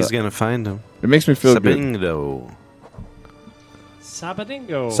 That's He's gonna find him. it makes me feel good. Sabingo.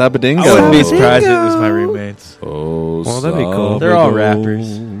 Sabadingo. Sabadingo. I wouldn't be surprised if it was my roommates. Oh, Well, that'd be cool. They're all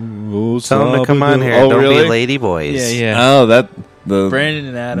rappers. Tell him to come on here. Oh, Don't really? be lady boys. Oh, that the Brandon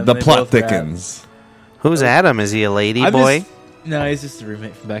and Adam. the they plot both rap. thickens. Who's Adam? Is he a lady I'm boy? just- no, he's just a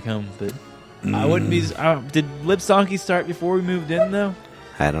roommate from back home. But I wouldn't be. Did Lips Donkey start before we moved in though?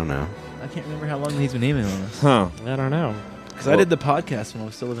 I don't know. I can't remember how long he's been emailing us. Huh. I don't know. Because I did the podcast when I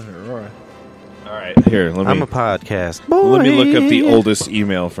was still living in Aurora. All right. Here, let I'm me a podcast. let me look up the oldest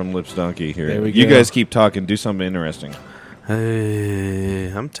email from Lips Donkey here. There we You go. guys keep talking. Do something interesting.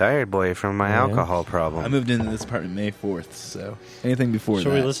 I'm tired, boy, from my alcohol problem. I moved into this apartment May 4th, so anything before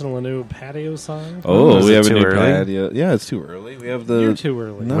Should that. we listen to a new patio song? Oh, Is we it have a too new early? patio. Yeah, it's too early. We have the. You're too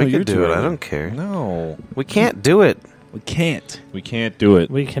early. No, we you're could too do it. early. I don't care. No, We can't do it. We can't. we can't do it.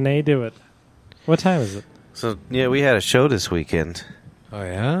 We can do it. What time is it? So yeah, we had a show this weekend. Oh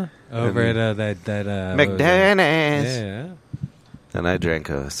yeah, over at that what was it? McDonald's. Yeah. And I drank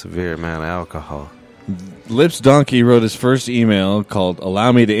a severe amount of alcohol. Lips Donkey wrote his first email called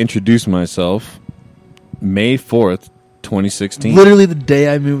 "Allow me to introduce myself." May 4th, 2016. Literally the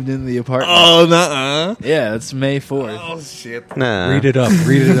day I moved into the apartment. Oh, nuh-uh. Yeah, it's May 4th. Oh shit! Nah. Read it up.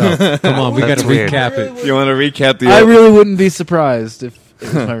 Read it up. Come on, we got That's to weird. recap it. You want to recap the? I really wouldn't be surprised if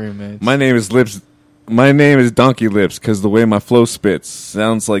it was my roommates. My name is Lips. My name is Donkey Lips because the way my flow spits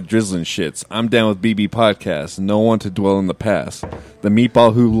sounds like drizzling shits. I'm down with BB Podcast. No one to dwell in the past. The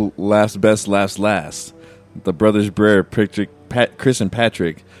meatball who laughs best laughs last. The brothers Brer, Chris and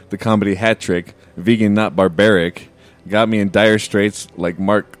Patrick. The comedy hat trick. Vegan not barbaric. Got me in dire straits like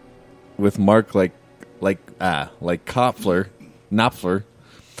Mark, with Mark like Knopfler.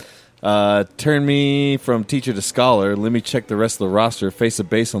 Turn me from teacher to scholar. Let me check the rest of the roster. Face of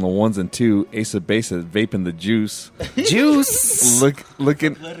base on the ones and two. Ace of base at vaping the juice. Juice.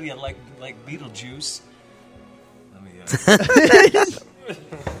 Looking. Literally like Beetlejuice. Let me.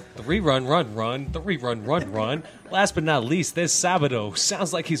 The rerun, run. The rerun, run. Last but not least, there's Sabado.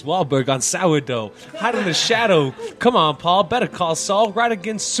 Sounds like he's Wahlberg on sourdough. Hide in the shadow. Come on, Paul. Better call Saul. Right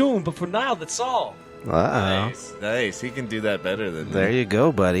again soon. But for now, that's all. Wow. Nice. He can do that better than There you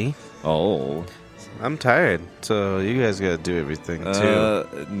go, buddy. Oh. I'm tired, so you guys got to do everything,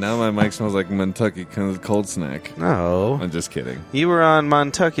 too. Now my mic smells like Kentucky cold snack. No. I'm just kidding. You were on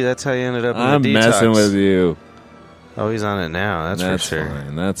Montucky. That's how you ended up in I'm the detox. messing with you. Oh, he's on it now. That's for sure.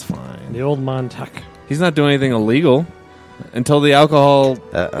 Fine. That's fine. The old Montuck. He's not doing anything illegal. Until the alcohol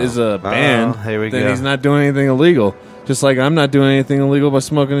is banned, here we then go. he's not doing anything illegal. Just like I'm not doing anything illegal by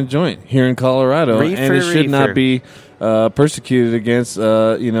smoking a joint here in Colorado. And it should not be persecuted against,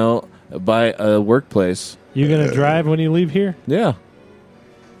 by a workplace. You gonna drive when you leave here? Yeah.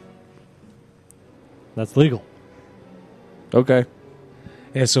 That's legal. Okay.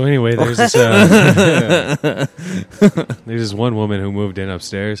 Yeah, so anyway, there's this there's this one woman who moved in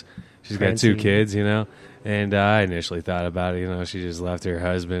upstairs. She's got 2 kids, and I initially thought about it. She just left her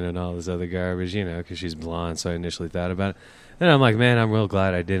husband and all this other garbage, because she's blonde, so I initially thought about it. Then I'm like, man, I'm real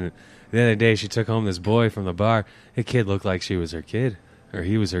glad I didn't. The other day, she took home this boy from the bar. The kid looked like she was her kid, or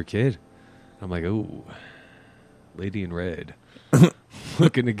he was her kid. I'm like, ooh, lady in red.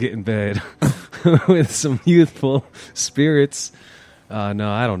 Looking to get in bed with some youthful spirits. No,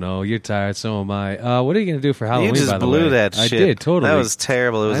 I don't know. You're tired. So am I. What are you going to do for Halloween, You just by the blew way? that shit. I did, totally. That was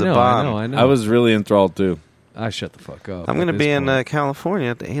terrible. It was I know, a bomb. I know. I was really enthralled, too. I shut the fuck up. I'm going to at be this in point. California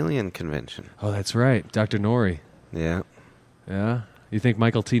at the Alien Convention. Oh, that's right. Dr. Nori. Yeah. Yeah? You think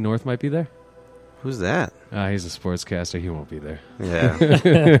Michael T. North might be there? Who's that? He's a sportscaster. He won't be there. Yeah.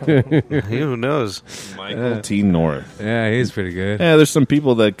 Who knows? Michael T. North. Yeah, he's pretty good. Yeah, there's some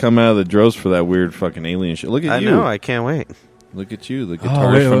people that come out of the droves for that weird fucking alien shit. Look at I you. know. I can't wait. Look at you. The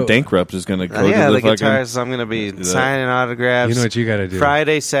guitarist from Dankrupt is going to go Yeah, to the the fucking... guitars. I'm going to be signing autographs. You know what you got to do.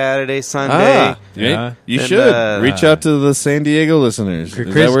 Friday, Saturday, Sunday. Ah, Yeah. you And, should. Reach out to the San Diego listeners.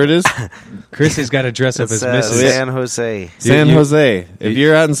 Is that where it is? Chrissy's got to dress up It's, as Mrs. San Jose. San you- Jose. If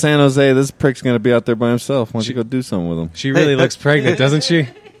you're out in San Jose, this prick's going to be out there by himself. Why don't you go do something with him? She really looks pregnant, doesn't she?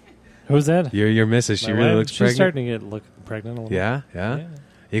 Who's that? Your missus. She My really wife? looks She's pregnant. starting to get pregnant a little. Yeah.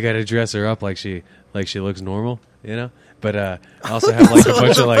 You got to dress her up like she looks normal, But also have like a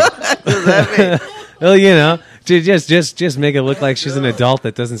bunch of like. What does that mean? Well, just make it look like she's an adult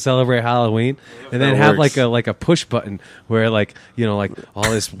that doesn't celebrate Halloween, and then That have works. like a push button where like all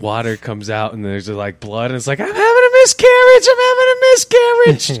this water comes out and there's like blood and it's like I'm having a miscarriage.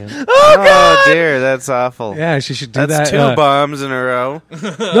 Oh God! Oh, dear. That's awful. Yeah, she should do That's that. 2 bombs in a row.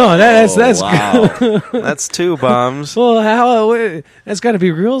 No, that's wow. That's 2 bombs. well, that's got to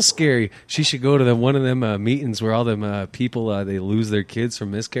be real scary. She should go to one of them meetings where all them people they lose their kids from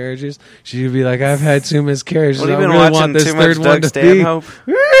miscarriages. She should be like, I've had 2 miscarriages. What, have I you been really watching want this too much third one Doug to Stanhope?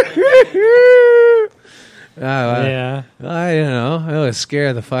 Yeah. It would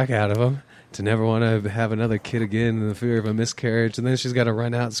scare the fuck out of them to never want to have another kid again in the fear of a miscarriage. And then she's got to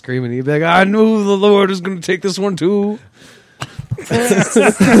run out screaming. You'd be like, I knew the Lord was going to take this one too.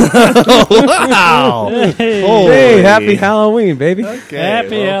 Wow. Hey, happy Halloween, baby.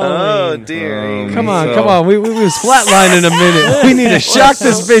 Happy Oh, Halloween. dear. Come on. We was flatlining in a minute. We need to shock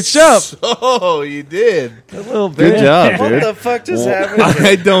this bitch up Oh, you did. a little bit. Good job, What dude. the fuck just happened?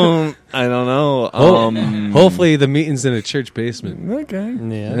 I don't know. Hopefully the meeting's in a church basement. Okay.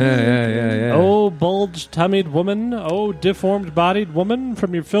 Yeah. Yeah. Oh, bulge-tummied woman. Oh, deformed-bodied woman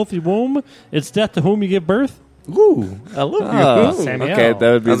from your filthy womb. It's death to whom you give birth. Ooh, I love you. Samuel. Okay, that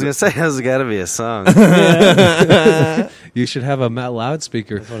would I be. was going to say, there's got to be a song. You should have a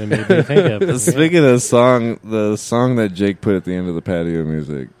loudspeaker. That's what it made me think of. Speaking of the song that Jake put at the end of the patio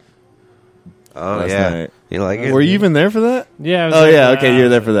music. Oh, last yeah. night. You like it? Were you even there for that? Yeah. I was Oh there yeah. for Okay, that. you're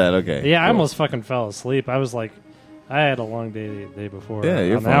there for that. Okay. Yeah, I cool. almost fucking fell asleep. I was like, I had a long day the day before. Yeah,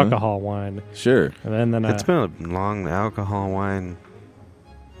 you're on the fine. alcohol wine, Sure. and then It's been a long alcohol wine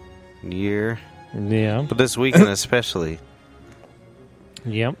year. yeah, But this weekend especially.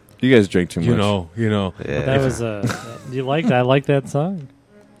 yep. You guys drink too much. You know. Yeah. That was you liked. I like that song.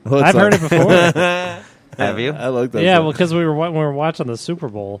 What I've song? heard it before. Have you? I like that. Yeah, song. well, because when we were watching the Super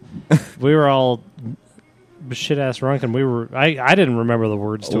Bowl, we were all shit ass drunk, and I didn't remember the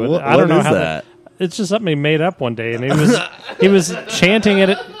words to it. What- I don't what know is how that? It's just something he made up one day, and he was chanting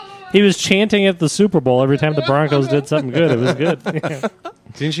it. He was chanting at the Super Bowl every time the Broncos did something good. It was good.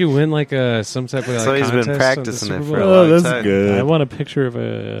 Didn't you win like some type of like, So he's been contest on the practicing Super it Bowl? for a Oh, long that's time. good. I want a picture of a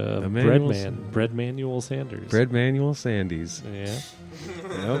bread Emmanuel man, Bread Manuel Sanders. Bread Manuel Sandys.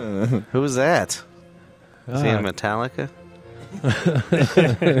 Yeah. Who's that? Is he in Ah. Metallica?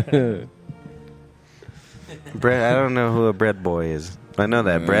 Bread. I don't know who a bread boy is. I know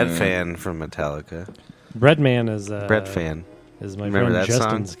that Bread Fan from Metallica. Breadman is Bread Fan. is my Remember friend that song?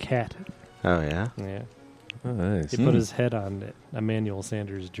 Justin's cat. Oh, yeah? Yeah, Oh, nice. he put his head on Emmanuel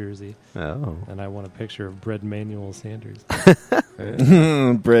Sanders' jersey, Oh. and I want a picture of Bread Manuel Sanders.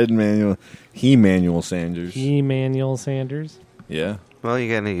 Bread Manuel. Manuel Sanders. Emmanuel Sanders. Yeah. Well, you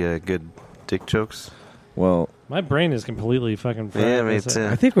got any good dick jokes? Well, My brain is completely fucking fried. Yeah, me too.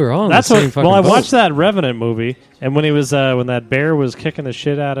 I think we're all in That's the same what. fucking Well, I boat. watched that Revenant movie, and when he was when that bear was kicking the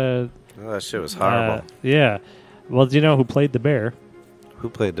shit out of Oh, that shit was horrible. yeah. Well, do you know who played the bear? Who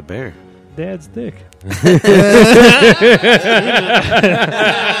played the bear? Dad's dick.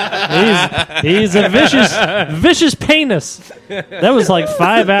 he's a vicious penis. That was like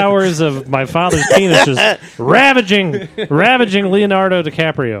 5 hours of my father's penis just ravaging Leonardo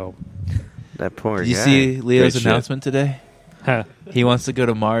DiCaprio. That poor Did you guy. see Leo's Great shit. announcement today? Huh. He wants to go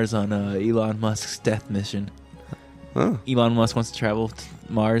to Mars on Elon Musk's death mission. Huh. Elon Musk wants to travel to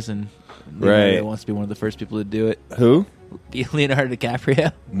Mars, and Right. Leonardo wants to be one of the first people to do it. who? Leonardo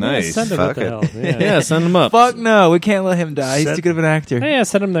DiCaprio. Nice. Send him Fuck what the it. hell. Yeah. Yeah, send him up. Fuck no, we can't let him die. He's Send- too good of an actor. Yeah,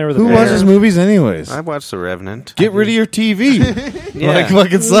 send him there with Who a bear. watches movies anyways? I watched The Revenant. Get rid of your TV. Yeah. Like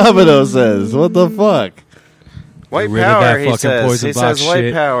fucking Sabado says. What the fuck? White Get rid of power, that he fucking says. poison He box says white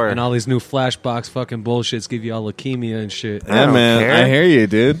shit, power. and all these new flashbox fucking bullshits give you all leukemia and shit. I Yeah, don't man. care. I hear you,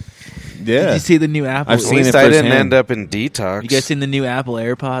 dude. Did Yeah. you see the new Apple? I've At seen least it I didn't firsthand. end up in detox. You guys seen the new Apple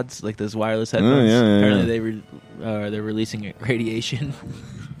AirPods, like those wireless headphones? yeah, yeah, Apparently they're releasing radiation,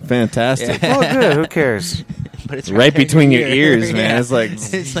 Fantastic. Yeah. Oh, good. Who cares? but it's Right there in between your ear. ears, man. Yeah. It's like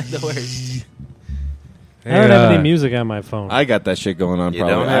it's like the worst. I don't have any music on my phone. I got that shit going on. You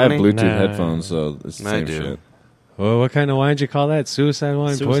Probably don't I have have any? Bluetooth Nah. headphones, so it's the I same do. shit. Well, what kind of wine did you call that? Suicide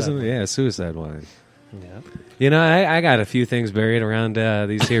wine? Suicide Poison? wine. Yeah, suicide wine. yeah. You know, I got a few things buried around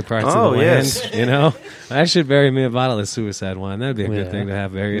these here parts Oh, of the yes. land. You know, I should bury me a bottle of suicide wine. That'd be a good Yeah. thing to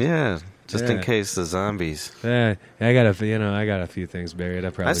have buried. Yeah, just in Yeah. case the zombies. Yeah, I got a few things buried. I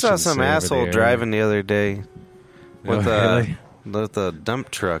probably I saw shouldn't some say over asshole the air. driving the other day with Oh, with a dump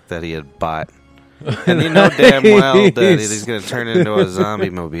truck that he had bought, and you know damn well that he's going to turn into a zombie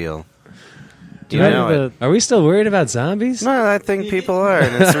mobile. You Remember know it. the- Are we still worried about zombies? No, I think people are,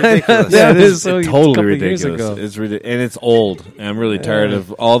 and it's ridiculous. Yeah, it it is is so- a totally couple years ridiculous. ago. It's and it's old. And I'm really tired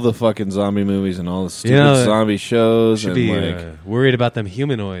of all the fucking zombie movies and all the stupid know, zombie shows. Should And be like, worried about them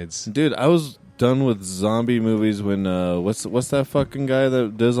humanoids. dude, I was done with zombie movies when what's that fucking guy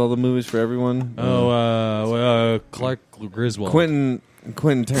that does all the movies for everyone? Clark Griswold. Quentin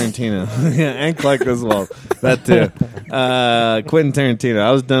Tarantino. Yeah, and Clark Griswold. That too. Quentin Tarantino.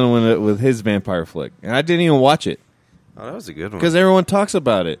 I was done with his vampire flick, and I didn't even watch it Oh, that was a good one. because everyone talks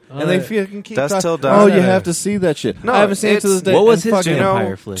about it, and they Uh, fucking keep Dust talking. Till Dawn. Oh, you have to see that shit. No, I haven't seen it to it's- this day. What was and his fucking- Do you know?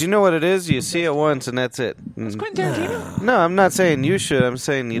 Vampire flick. Do you know what it is? You see it once, and that's it. Quentin Tarantino. No, I'm not saying you should. I'm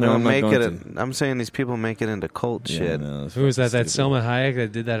saying you No, don't I'm not make going it. I'm saying these people make it into cult Yeah, shit. no, it's Who was that? fucking That stupid. Selma Hayek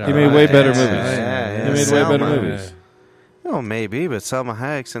that did that. He made way better Yeah, movies. yeah, He made way Selma. better movies. Oh, maybe, but Selma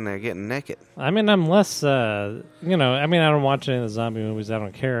Hayek's in there getting naked. I mean, I'm less, I don't watch any of the zombie movies. I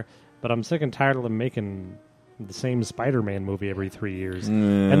don't care. But I'm sick and tired of them making the same Spider-Man movie every 3 years.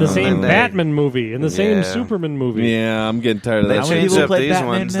 And the same and they- Batman movie. And the same Yeah. Superman movie. Yeah, I'm getting tired of They that How many shit. changed people up play these Batman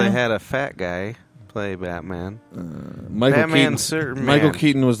ones. now? They had a fat guy play Batman. Michael Batman, Keaton. Superman. Michael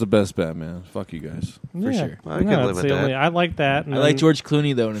Keaton was the best Batman. Fuck you guys. For Yeah. sure. I could No, live it's with the that. only- I like that. And I like then- George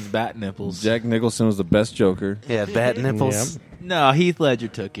Clooney though, and his bat nipples. Jack Nicholson was the best Joker. He had bat nipples. No, Heath Ledger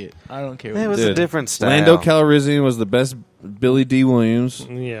took it. I don't care. It was a Dude. different style. Lando Calrissian was the best. Billy D. Williams.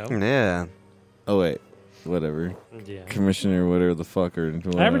 Yeah. Yeah. Oh wait, whatever. Yeah. Commissioner, whatever the fuck. Or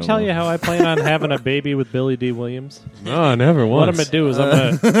Did I ever tell you how I plan on having a baby with Billy D. Williams? No, never What once. I'm gonna do is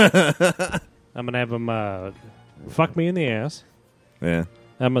I'm gonna have him fuck me in the ass. Yeah.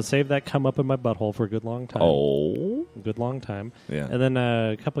 I'm gonna save that come up in my butthole for a good long time. Oh. A good long time. Yeah. And then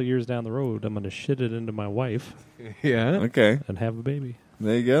a couple of years down the road, I'm gonna shit it into my wife Yeah. Okay. and have a baby.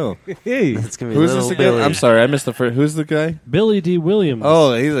 There you go. Hey. It's gonna be Who's little this again? Billy. I'm sorry, I missed the first. Who's the guy? Billy D. Williams.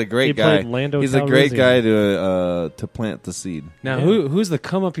 Oh, he's a He great guy. played Lando He's a great Calrissian. guy to plant the seed. Now, who's the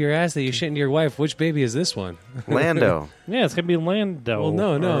come up your ass that you shit into your wife? Which baby is this one? Lando. Yeah, it's gonna be Lando.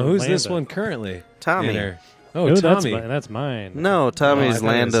 Well, no. or Who's this Lando. one currently? Tommy. In her? Oh, Ooh, Tommy. That's mine. No, Oh, I Tommy's thought it was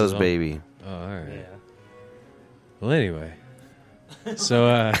Lando's his own. baby. Oh, all right. Yeah. Well, anyway. So,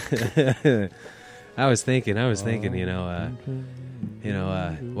 I was thinking, why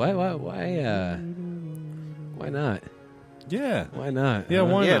not? Yeah. Why not? Yeah,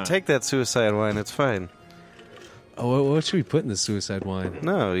 why yeah, not? take that suicide wine. It's fine. Oh, what should we put in the suicide wine?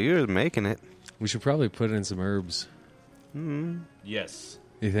 No, you're making it. We should probably put in some herbs. Yes.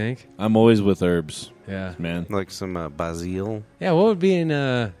 You think? I'm always with herbs, Yeah. man. Like some basil. Yeah, what would be in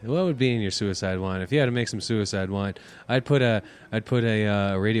your suicide wine? If you had to make some suicide wine, I'd put a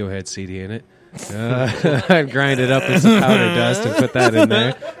Radiohead CD in it. I'd grind it up with some powder dust and put that in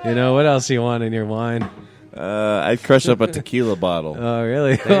there. You know, what else you want in your wine? I'd crush up a tequila bottle Oh,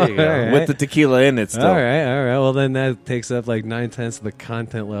 really? There you go. All right. with the tequila in it still. All right. Well, then that takes up like 9/10 of the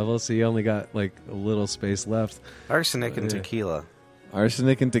content level, so you only got like a little space left. Arsenic and Yeah. tequila.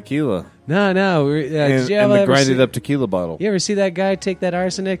 Arsenic and tequila. No. And, Did you and the ever grinded see- up tequila bottle. You ever see that guy take that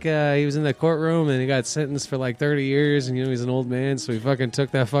arsenic? He was in the courtroom and he got sentenced for like 30 years, and he's an old man, so he fucking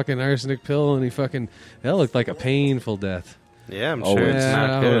took that fucking arsenic pill, and that looked like a painful death. Yeah, I'm Oh, sure yeah, it's I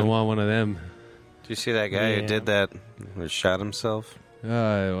not wouldn't good. want one of them. Did you see that guy who Yeah. did that? Who shot himself? It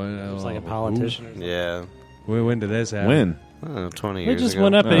was like a politician. Or something. Yeah. When did this happen? When? I don't know, 20 He years just ago.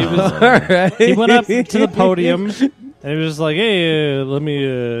 went up and he was All right. he went up to the podium and he was like, "Hey, let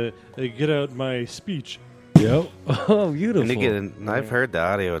me get out my speech." Yep. Oh, beautiful. And you get I've heard the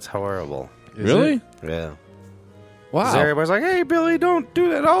audio. It's horrible. Is Really? it? Yeah. Wow. 'Cause everybody's like, "Hey, Billy, don't do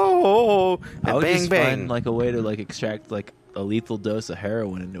that!" Oh, I and would bang just bang. find like a way to like extract like a lethal dose of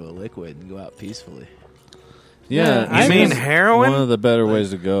heroin into a liquid and go out peacefully. Yeah, I you mean was- heroin? one of the better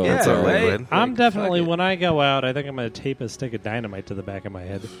ways to go. Yeah, That's all right. liquid. I'm definitely fuck it. when I go out, I think I'm going to tape a stick of dynamite to the back of my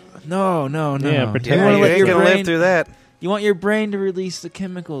head. No. Yeah, pretend You Yeah, wanna you let ain't your gonna brain- live through that. You want your brain to release the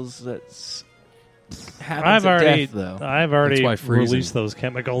chemicals that's happens I've at already, death, though. I've already why freezing. released those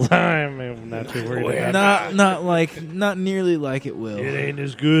chemicals. I'm not too worried about Not nearly like it will. it. It ain't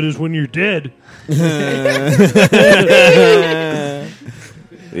as good as when you're dead.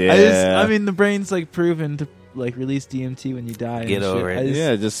 Yeah. I mean, the brain's like proven to like release DMT when you die. Get and over shit. it. I just-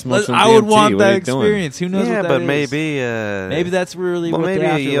 Yeah, just smoke some I would DMT. want What are that you doing? experience. Who knows Yeah, what that but is? maybe that's really well, what the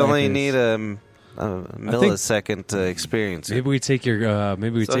maybe you afterlife only is. need a millisecond to experience it. Maybe we take your.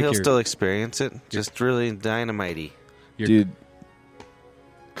 So he'll still experience it. Just really dynamite-y. your Dude,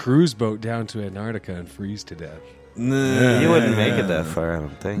 cruise boat down to Antarctica and freeze to death. You wouldn't make it that far, I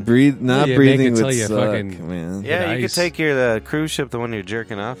don't think. Not Yeah, breathing make it would till you suck, fucking- man. Yeah, you could ice. take your cruise ship, the one you're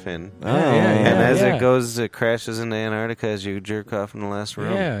jerking off in. Oh, And as yeah. it goes, it crashes into Antarctica as you jerk off in the last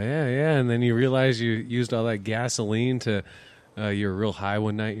room. Yeah. And then you realize you used all that gasoline to. You're real high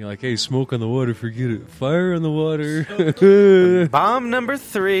one night. And you're like, "Hey, smoke on the water, forget it. Fire on the water." Bomb number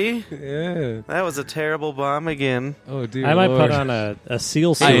 3. Yeah. That was a terrible bomb again. Oh, dude. I might Lord. put on a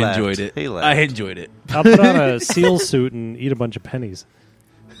seal I He suit. left. enjoyed it. He left. I enjoyed it. I'll put on a seal suit and eat a bunch of pennies.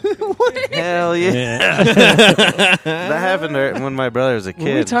 Hell yeah. Yeah. That happened when my brother was a Were we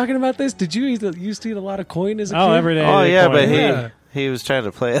kid. talking about this? Did you used to eat a lot of coin as a kid? Oh, every day. Oh they yeah, coin. but Yeah. he was trying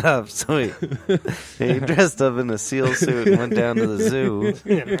to play it up, so he dressed up in a seal suit and went down to the zoo.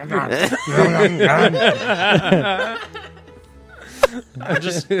 I'm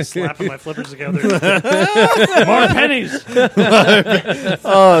just slapping my flippers together. More pennies.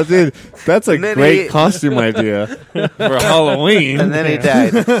 Oh, dude, that's a And then great he- costume idea for Halloween. And then he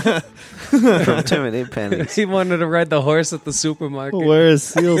died from too many pennies. He wanted to ride the horse at the supermarket. Wear a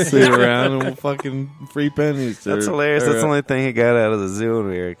seal suit around and we'll fucking free pennies. That's hilarious. That's the only thing he got out of the zoo when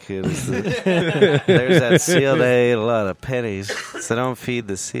we were kids. There's that seal that ate a lot of pennies. So don't feed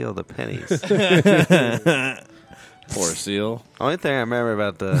the seal the pennies. Poor seal. Only thing I remember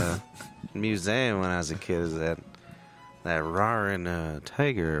about the museum when I was a kid is that roaring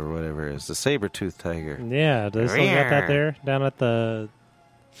tiger or whatever it is, the saber-toothed tiger. Yeah, they still got that there down at the.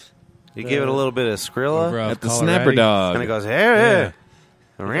 You give it a little bit of Skrilla, Over off At the Colorado. snapper dog. and it goes, hey,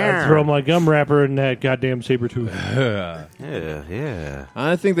 I throw my gum wrapper in that goddamn saber tooth. yeah.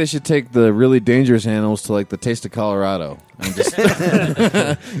 I think they should take the really dangerous animals to like the Taste of Colorado, and just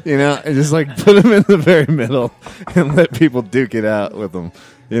and just like put them in the very middle and let people duke it out with them.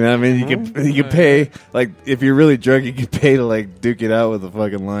 You know what I mean? You could pay like if you're really drunk, you could pay to like duke it out with a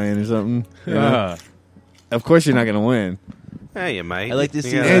fucking lion or something. You know? Of course, you're not gonna win, Yeah, you might. I like to You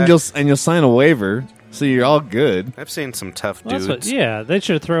see got that. and you'll sign a waiver, so you're all good. I've seen some tough Well, dudes. that's what, yeah, they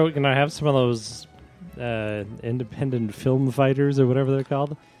should throw. Have some of those independent film fighters or whatever they're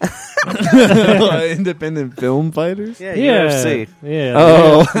called. Independent film fighters. Yeah, UFC. Yeah.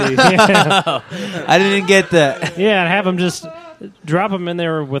 Oh. UFC, yeah. I didn't get that. Yeah, and have them just drop them in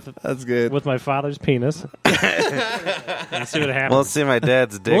there with That's good. my father's penis. And see what happens. Well, see, my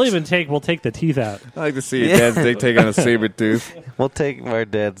dad's dick. we'll take the teeth out. I like to see your dad's dick take on a saber tooth. We'll take our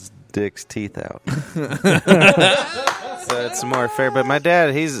dad's dick's teeth out. So it's more fair. But my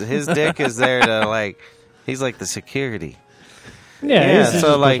dad, his dick is there to like, he's like the security. Yeah, he's so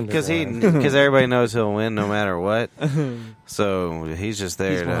just like, pushing because everybody knows he'll win no matter what. So he's just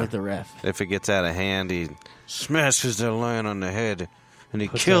there He's more to, like the ref. if it gets out of hand, he smashes the lion on the head. and he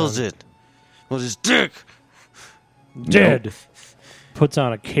Puts kills on- it with his dick. Dead. Puts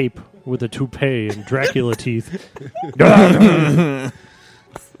on a cape with a toupee and Dracula teeth.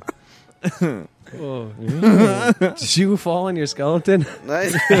 Whoa. Did you fall on your skeleton?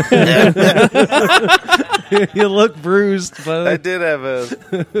 You look bruised, I but did have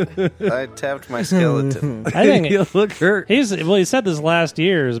I tapped my skeleton. I think you look hurt. he said this last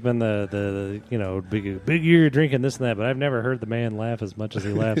year has been the big year drinking this and that, but I've never heard the man laugh as much as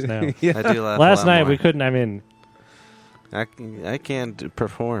he laughs now. I do laugh. Last a lot night more. we couldn't. I mean, I can't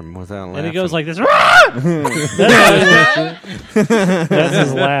perform without laughing. and he goes like this. That's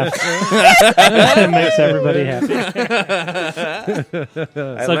his laugh. It makes everybody happy. I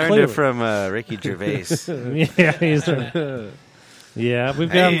so learned clearly- it from Ricky Gervais. Yeah,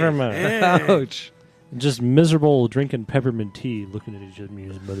 we've gone from Ouch. just miserable drinking peppermint tea, looking at each other,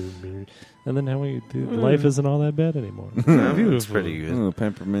 and then now life isn't all that bad anymore. It's pretty good. Ooh,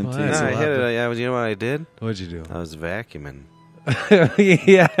 peppermint Well, tea. that's No, a I lot hit it. better. You know what I did? What'd you do? I was vacuuming.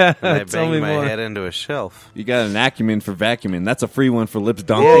 Yeah. And I Tell me banged my more. head into a shelf. You got an acumen for vacuuming. That's a free one for Lips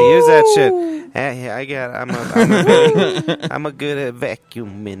Donkey. Yeah, use that shit. I'm a good at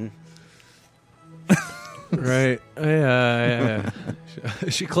vacuuming. Right. Yeah.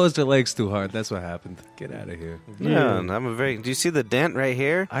 She closed her legs too hard. That's what happened. Get out of here. Yeah, and I'm a very. Do you see the dent right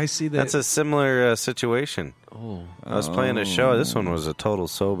here? I see that. That's a similar situation. Oh. I was playing a show. This one was a total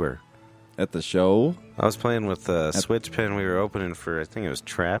sober. At the show? I was playing with a switch pen we were opening for. I think it was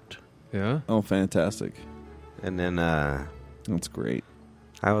Trapped, Yeah? Oh, fantastic. and then That's great.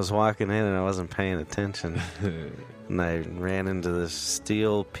 I was walking in and I wasn't paying attention, and I ran into this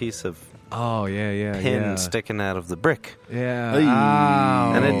steel piece of Oh, yeah. pin sticking out of the brick, Yeah. Hey.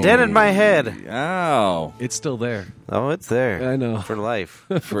 Ow. and it dented my head. Ow. It's still there. Oh, it's there I know. for life.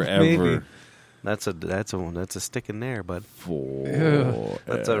 Forever. Maybe. That's a stick in there, bud. For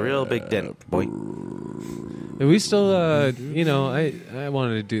That's a real big dent, boy. And we still, I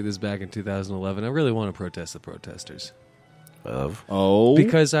wanted to do this back in 2011. I really want to protest the protesters. Oh.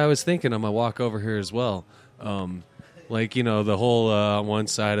 Because I was thinking on my walk over here as well. The whole on one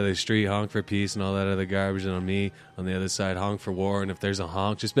side of the street, honk for peace and all that other garbage, and on me, on the other side, honk for war. And if there's a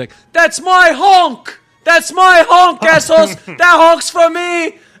honk, just be like, that's my honk! That's my honk, assholes! That honk's for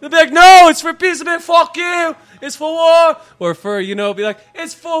me! They'll be like, no, it's for peace. I'll be like, fuck you! It's for war! Or for, be like,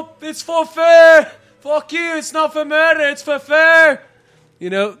 it's for fair! Fuck you, it's not for murder, it's for fair!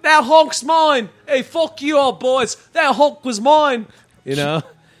 That honk's mine! Hey, fuck you all boys! That honk was mine!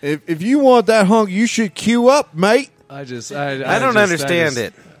 If you want that honk, you should queue up, mate. I don't understand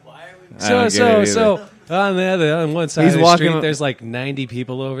it. I don't get it So on one side He's of the walking street, up- there's like 90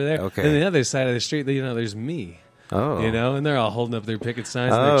 people over there. Okay. And the other side of the street, there's me. Oh, And they're all holding up their picket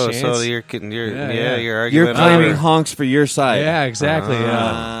signs and oh, their chants. so you're Yeah. you're arguing. You're claiming over- honks for your side. Yeah, exactly.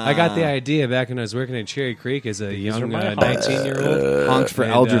 I got the idea back when I was working in Cherry Creek as a young are my honks. 19-year-old. Honks for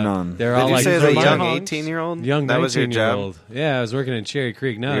Algernon. They're Did all you like say these the are my young honks? 18-year-old? young That was your job. 19-year-old. Yeah, I was working in Cherry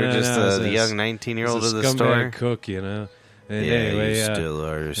Creek. No, You're no, just no, I was the a young s- 19-year-old I was of a the scumbag store. cook, And Yeah, anyway, you still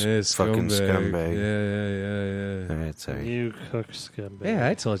are a yeah, fucking scumbag. Yeah. All right, sorry. You cook scumbag. Yeah,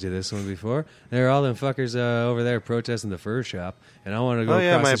 I told you this one before. There are all them fuckers over there protesting the fur shop, and I wanted to go Oh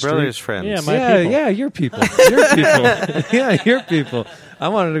yeah, across my the street. brother's friends. Yeah, my people. Your people. Your people. Yeah, your people. I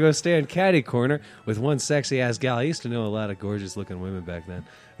wanted to go stand caddy corner with one sexy ass gal. I used to know a lot of gorgeous looking women back then.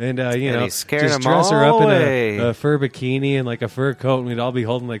 And, he scared just them dress her all up away. in a fur bikini and like a fur coat, and we'd all be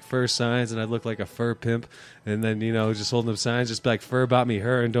holding like fur signs, and I'd look like a fur pimp. And then, just holding up signs, just be like, fur bought me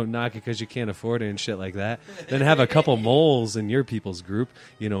her, and don't knock it because you can't afford it and shit like that. Then have a couple moles in your people's group,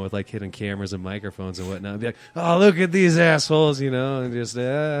 with like hidden cameras and microphones and whatnot. And be like, oh, look at these assholes, and just,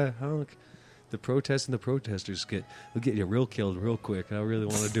 honk. The protests and the protesters will get you real killed real quick. I really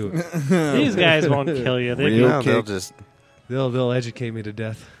want to do it. These guys won't kill you. They Real No, they'll kick. just. They'll educate me to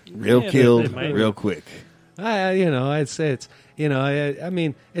death. Real Yeah, killed, they might. real quick. I'd say it's, I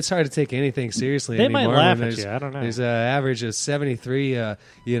mean, it's hard to take anything seriously They anymore. might laugh when at you. I don't know. There's an average of 73,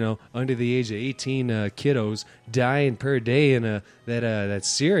 under the age of 18 kiddos dying per day in that's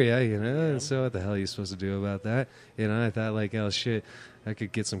Syria, And so what the hell are you supposed to do about that? I thought like, oh shit, I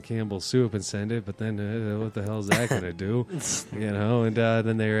could get some Campbell's soup and send it, but then what the hell is that going to do? And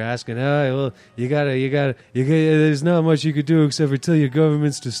then they were asking, well, you gotta, there's not much you could do except for tell your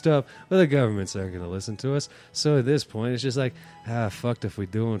governments to stop. Well, the governments aren't going to listen to us. So at this point, it's just like, fucked if we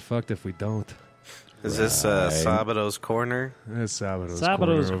do and fucked if we don't. Is this Sabado's corner? That's Sabado's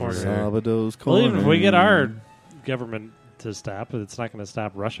Sabado's over corner. there. Sabado's Well, even if we get corner. our government to stop, it's not going to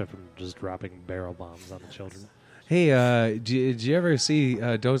stop Russia from just dropping barrel bombs on the children. Hey, did you ever see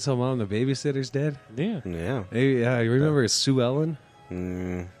Don't Tell Mom the Babysitter's Dead? Yeah. Yeah. Hey, you remember Sue Ellen?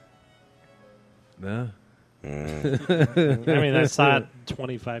 Mm. No. I mean, I saw it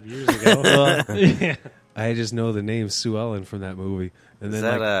 25 years ago. Yeah. I just know the name Sue Ellen from that movie, and Is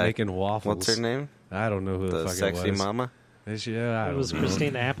then that, making waffles. What's her name? I don't know who the fuck sexy it was. mama? Yeah, It was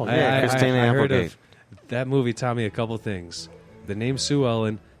Christina Applegate. Yeah, Christina I heard Applegate. of that movie taught me a couple things: the name Sue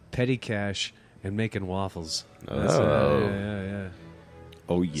Ellen, petty cash, and making waffles. Yeah.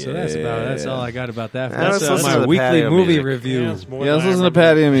 Oh yeah. So that's all I got about that. Let's That's listen to my the weekly patio movie music. review. Yeah, it's more Yeah, let's than I listen to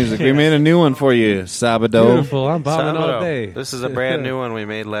remember. patio music. We made a new one for you. Sabado. Beautiful. I'm bobbing all Sabado. day. This is a brand new one we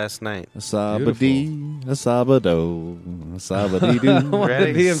made last night. A sabadee, a sabado, a sabadee-doo. I want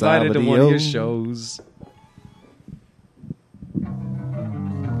to be invited to one of your Sabadee-o. shows.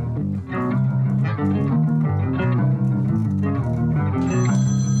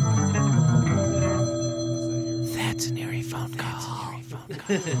 That's an eerie phone call.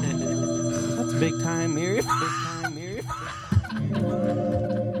 That's big time, eerie. It's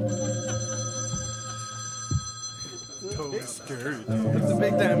a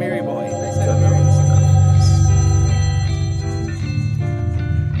big time, eerie boy.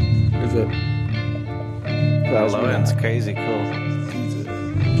 Is it? Lowen's crazy cool.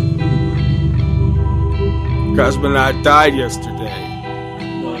 Cosmonaut died yesterday.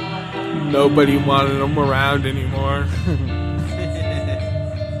 Nobody wanted him around anymore.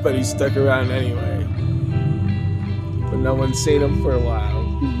 But he stuck around anyway. But no one's seen him for a while.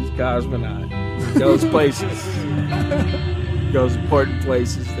 He's Cosmonaut. He goes places. He goes important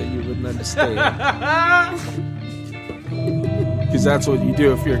places that you wouldn't understand. Because that's what you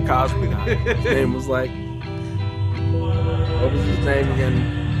do if you're a cosmonaut. His name was like... What was his name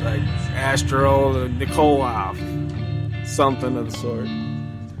again? Like Astro Nikolov. Something of the sort.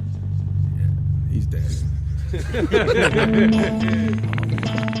 He's dead.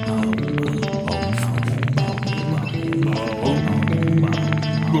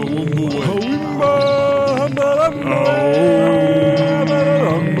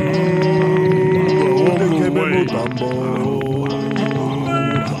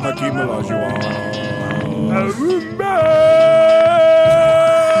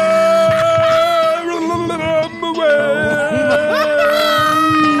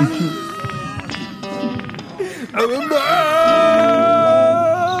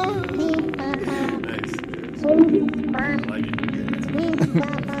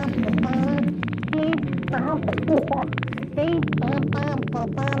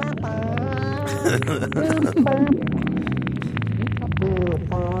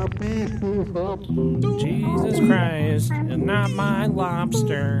 Jesus Christ, and not my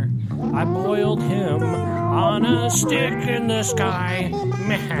lobster. I boiled him on a stick in the sky.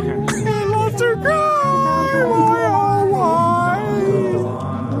 Lobster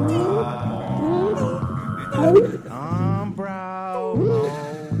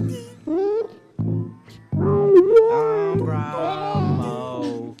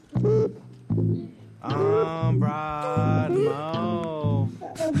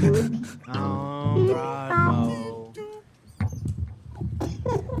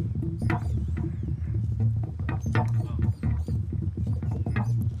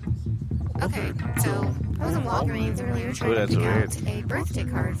Okay, so I was in Walgreens earlier trying Ooh, to that's pick weird. out a birthday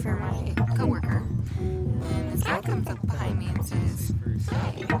card for my coworker. And this guy comes up behind me and says,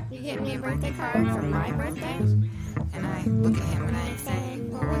 "Hey, you getting me a birthday card for my birthday?" And I look at him and I say,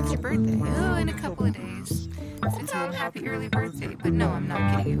 "Well, when's your birthday?" "Oh, in a couple of days." So we tell him happy early birthday, but no, I'm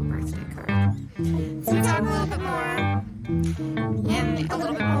not getting you a birthday card. So we talk a little bit more, and a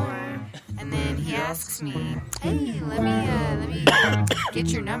little bit more, and then he asks me, "Hey, let me get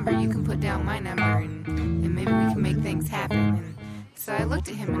your number. You can put down my number, and maybe we can make things happen." And so I looked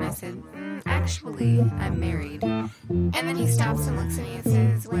at him and I said, "Actually, I'm married." And then he stops and looks at me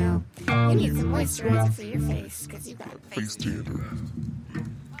and says, "Well, you need some moisturizer for your face because you got face tan."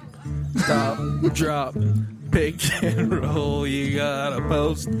 Stop, drop, pick and roll. You gotta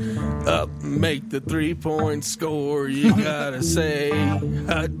post up, make the 3-point score. You gotta say,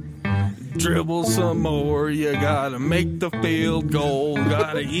 dribble some more. You gotta make the field goal.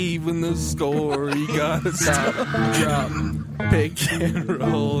 Gotta even the score. You gotta stop, drop, pick and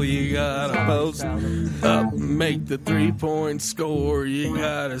roll. You gotta post up, make the 3-point score. You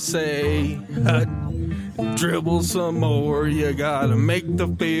gotta say, dribble some more. You gotta make the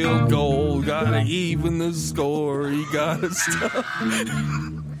field goal. Gotta even the score. You gotta stop.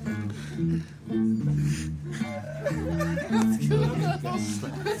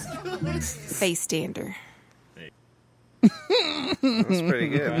 Face stander. That's pretty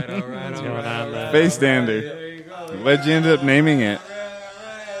good. Face Stander. What'd you end up naming it?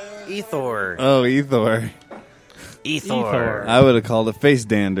 Ethor. Oh, Ethor. Ethor. I would have called it Face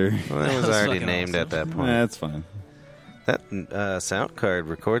Dander. Well, it was already named at that point. That's fine. That sound card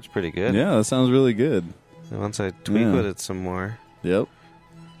records pretty good. Yeah, that sounds really good. Once I tweak with it some more. Yep.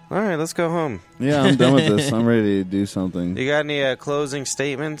 All right, let's go home. Yeah, I'm done with this. I'm ready to do something. You got any closing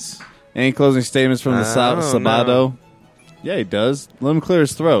statements? Any closing statements from the Sabado? No. Yeah, he does. Let him clear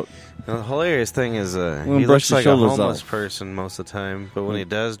his throat. The hilarious thing is he brush looks his like a shoulders homeless off. person most of the time, but when he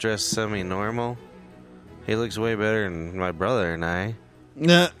does dress semi-normal, he looks way better than my brother and I.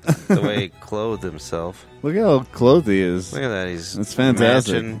 Nah. The way he clothed himself. Look how clothed he is. Look at that. It's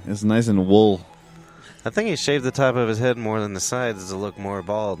fantastic. matching. It's nice and wool. I think he shaved the top of his head more than the sides to look more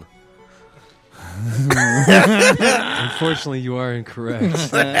bald. Unfortunately, you are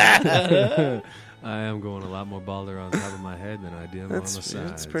incorrect. I am going a lot more balder on top of my head than I do on the sides.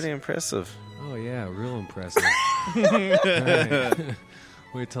 That's pretty impressive. Oh, yeah, real impressive. Right.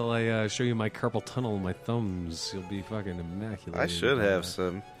 Wait till I show you my carpal tunnel in my thumbs. You'll be fucking immaculate. I should have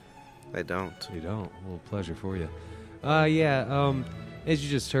some. I don't. You don't? Well, pleasure for you. As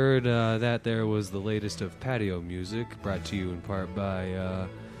you just heard, that there was the latest of patio music, brought to you in part by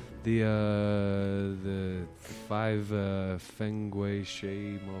the five Feng Gui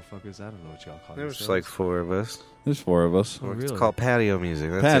Shay motherfuckers. I don't know what y'all call There was yourselves. like 4 of us. There's 4 of us. Oh, really? It's called patio music.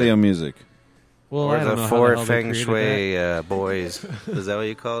 That's Patio it. music. Well, or I don't the know 4 how the hell they Feng created Shui boys. Is that what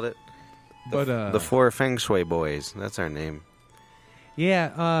you called it? But the 4 Feng Shui boys. That's our name.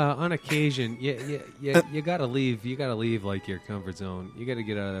 Yeah, on occasion, you gotta leave. You gotta leave like your comfort zone. You gotta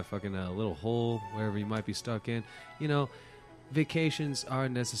get out of that fucking little hole wherever you might be stuck in. You know, vacations are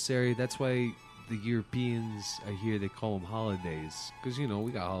necessary. That's why the Europeans, I hear they call them holidays, because you know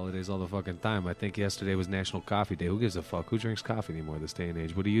we got holidays all the fucking time. I think yesterday was National Coffee Day. Who gives a fuck? Who drinks coffee anymore this day and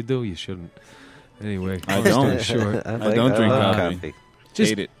age? What do? You shouldn't. Anyway, I don't. Short. I don't drink coffee.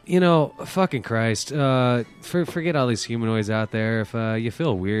 Just, Hate it. you know, fucking Christ. Forget all these humanoids out there. If you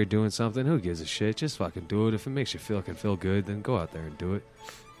feel weird doing something, who gives a shit? Just fucking do it. If it makes you feel good, then go out there and do it.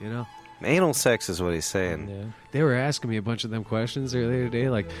 You know? Anal sex is what he's saying. Yeah. They were asking me a bunch of them questions earlier today,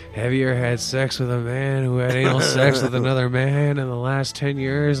 like, have you ever had sex with a man who had anal sex with another man in the last 10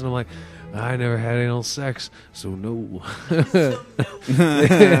 years? And I'm like, I never had anal sex, so no. They've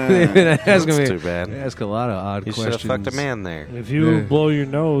been asking me. Too bad. They ask a lot of odd You questions. should have fucked a man there. If you blow your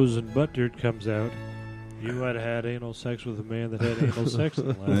nose and butt dirt comes out, you might have had anal sex with a man that had anal sex in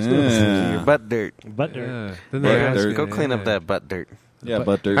the last Your butt dirt. Butt dirt. Yeah. Then they're asking, Go clean up that butt dirt. Yeah,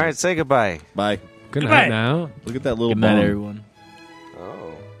 butt dirt. All right, say goodbye. Bye. Good night now. Look at that little Good night, bone. everyone.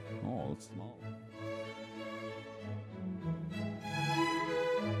 Oh. Oh, it's small.